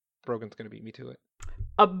 Brogan's going to beat me to it.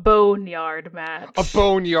 A boneyard match. A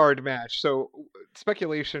boneyard match. So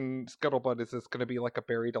speculation, scuttlebutt, is this going to be like a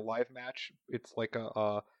buried alive match? It's like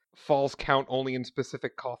a falls count only in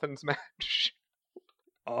specific coffins match.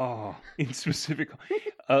 Oh, in specific.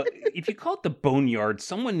 If you call it the boneyard,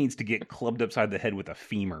 someone needs to get clubbed upside the head with a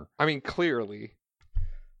femur. I mean, clearly.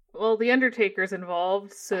 Well, the Undertaker's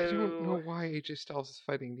involved, so I don't know why AJ Styles is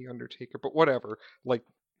fighting the Undertaker, but whatever. Like,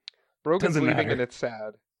 Brogan's Doesn't leaving matter. and it's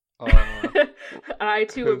sad. I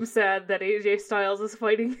too am 'cause- sad that AJ Styles is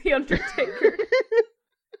fighting the Undertaker.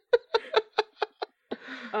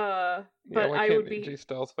 Yeah, But why I can't would be. AJ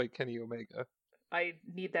Styles fight Kenny Omega? I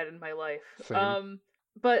need that in my life. Same.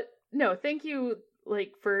 But no, thank you,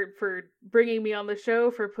 like, for bringing me on the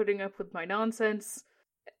show, for putting up with my nonsense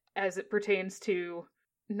as it pertains to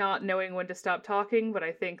not knowing when to stop talking. But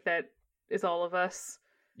I think that is all of us.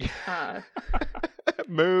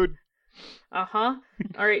 Mood. All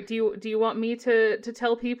right. Do you want me to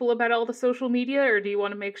tell people about all the social media, or do you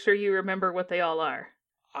want to make sure you remember what they all are?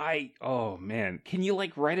 Oh man, can you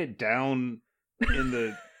like write it down in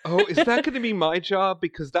the? Oh, is that going to be my job?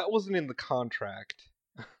 Because that wasn't in the contract.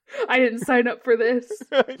 I didn't sign up for this.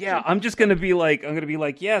 Yeah, I'm gonna be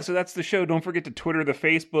like, yeah. So that's the show. Don't forget to Twitter, the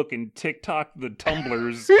Facebook, and TikTok, the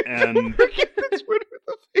Tumblrs, and Forget the Twitter,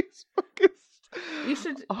 the Facebook is. You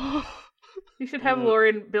should Oh. You should have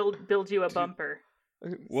Lauren build you a bumper.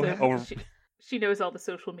 what? So she knows all the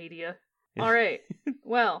social media. All right.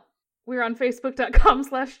 Well, we're on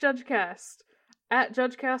Facebook.com/JudgeCast, at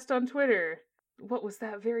JudgeCast on Twitter. What was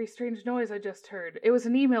that very strange noise I just heard? It was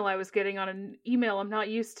an email I was getting on an email I'm not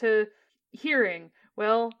used to hearing.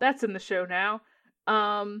 Well, that's in the show now.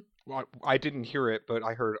 Well, I didn't hear it, but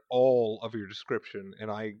I heard all of your description, and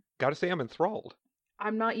I gotta say I'm enthralled.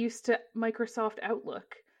 I'm not used to Microsoft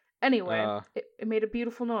Outlook. Anyway, it made a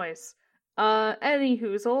beautiful noise. Any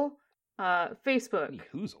hoozle, Facebook,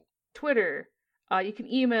 Hoozle. Twitter. You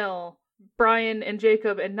can email Brian and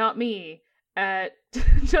Jacob and not me at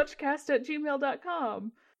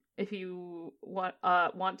judgecast@gmail.com. If you want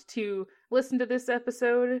to listen to this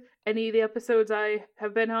episode, any of the episodes I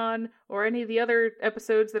have been on, or any of the other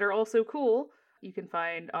episodes that are also cool, you can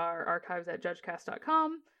find our archives at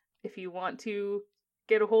judgecast.com. If you want to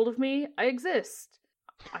get a hold of me, I exist.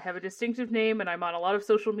 I have a distinctive name and I'm on a lot of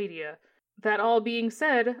social media. That all being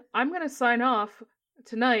said, I'm going to sign off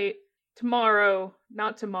tonight, tomorrow,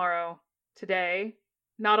 not tomorrow, today,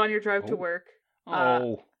 not on your drive to work.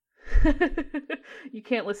 Oh. You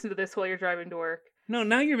can't listen to this while you're driving to work. No,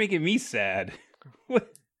 now you're making me sad.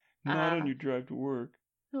 What? Not on your drive to work.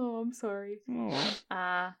 Oh, I'm sorry. Oh.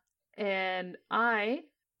 And I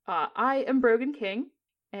am Brogan King,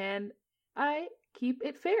 and I keep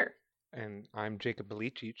it fair. And I'm Jacob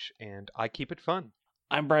Belicic, and I keep it fun.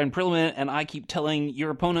 I'm Brian Prilliman, and I keep telling your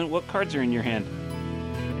opponent what cards are in your hand.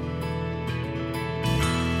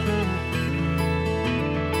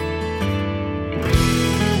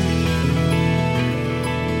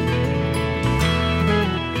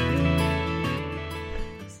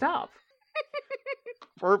 Stop.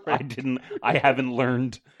 Perfect. I haven't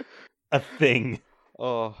learned a thing.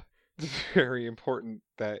 Oh, it's very important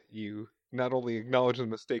that you not only acknowledge the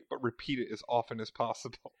mistake, but repeat it as often as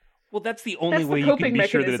possible. Well, that's the only That's the way you can coping be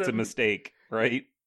sure that it's a mechanism. mistake, right?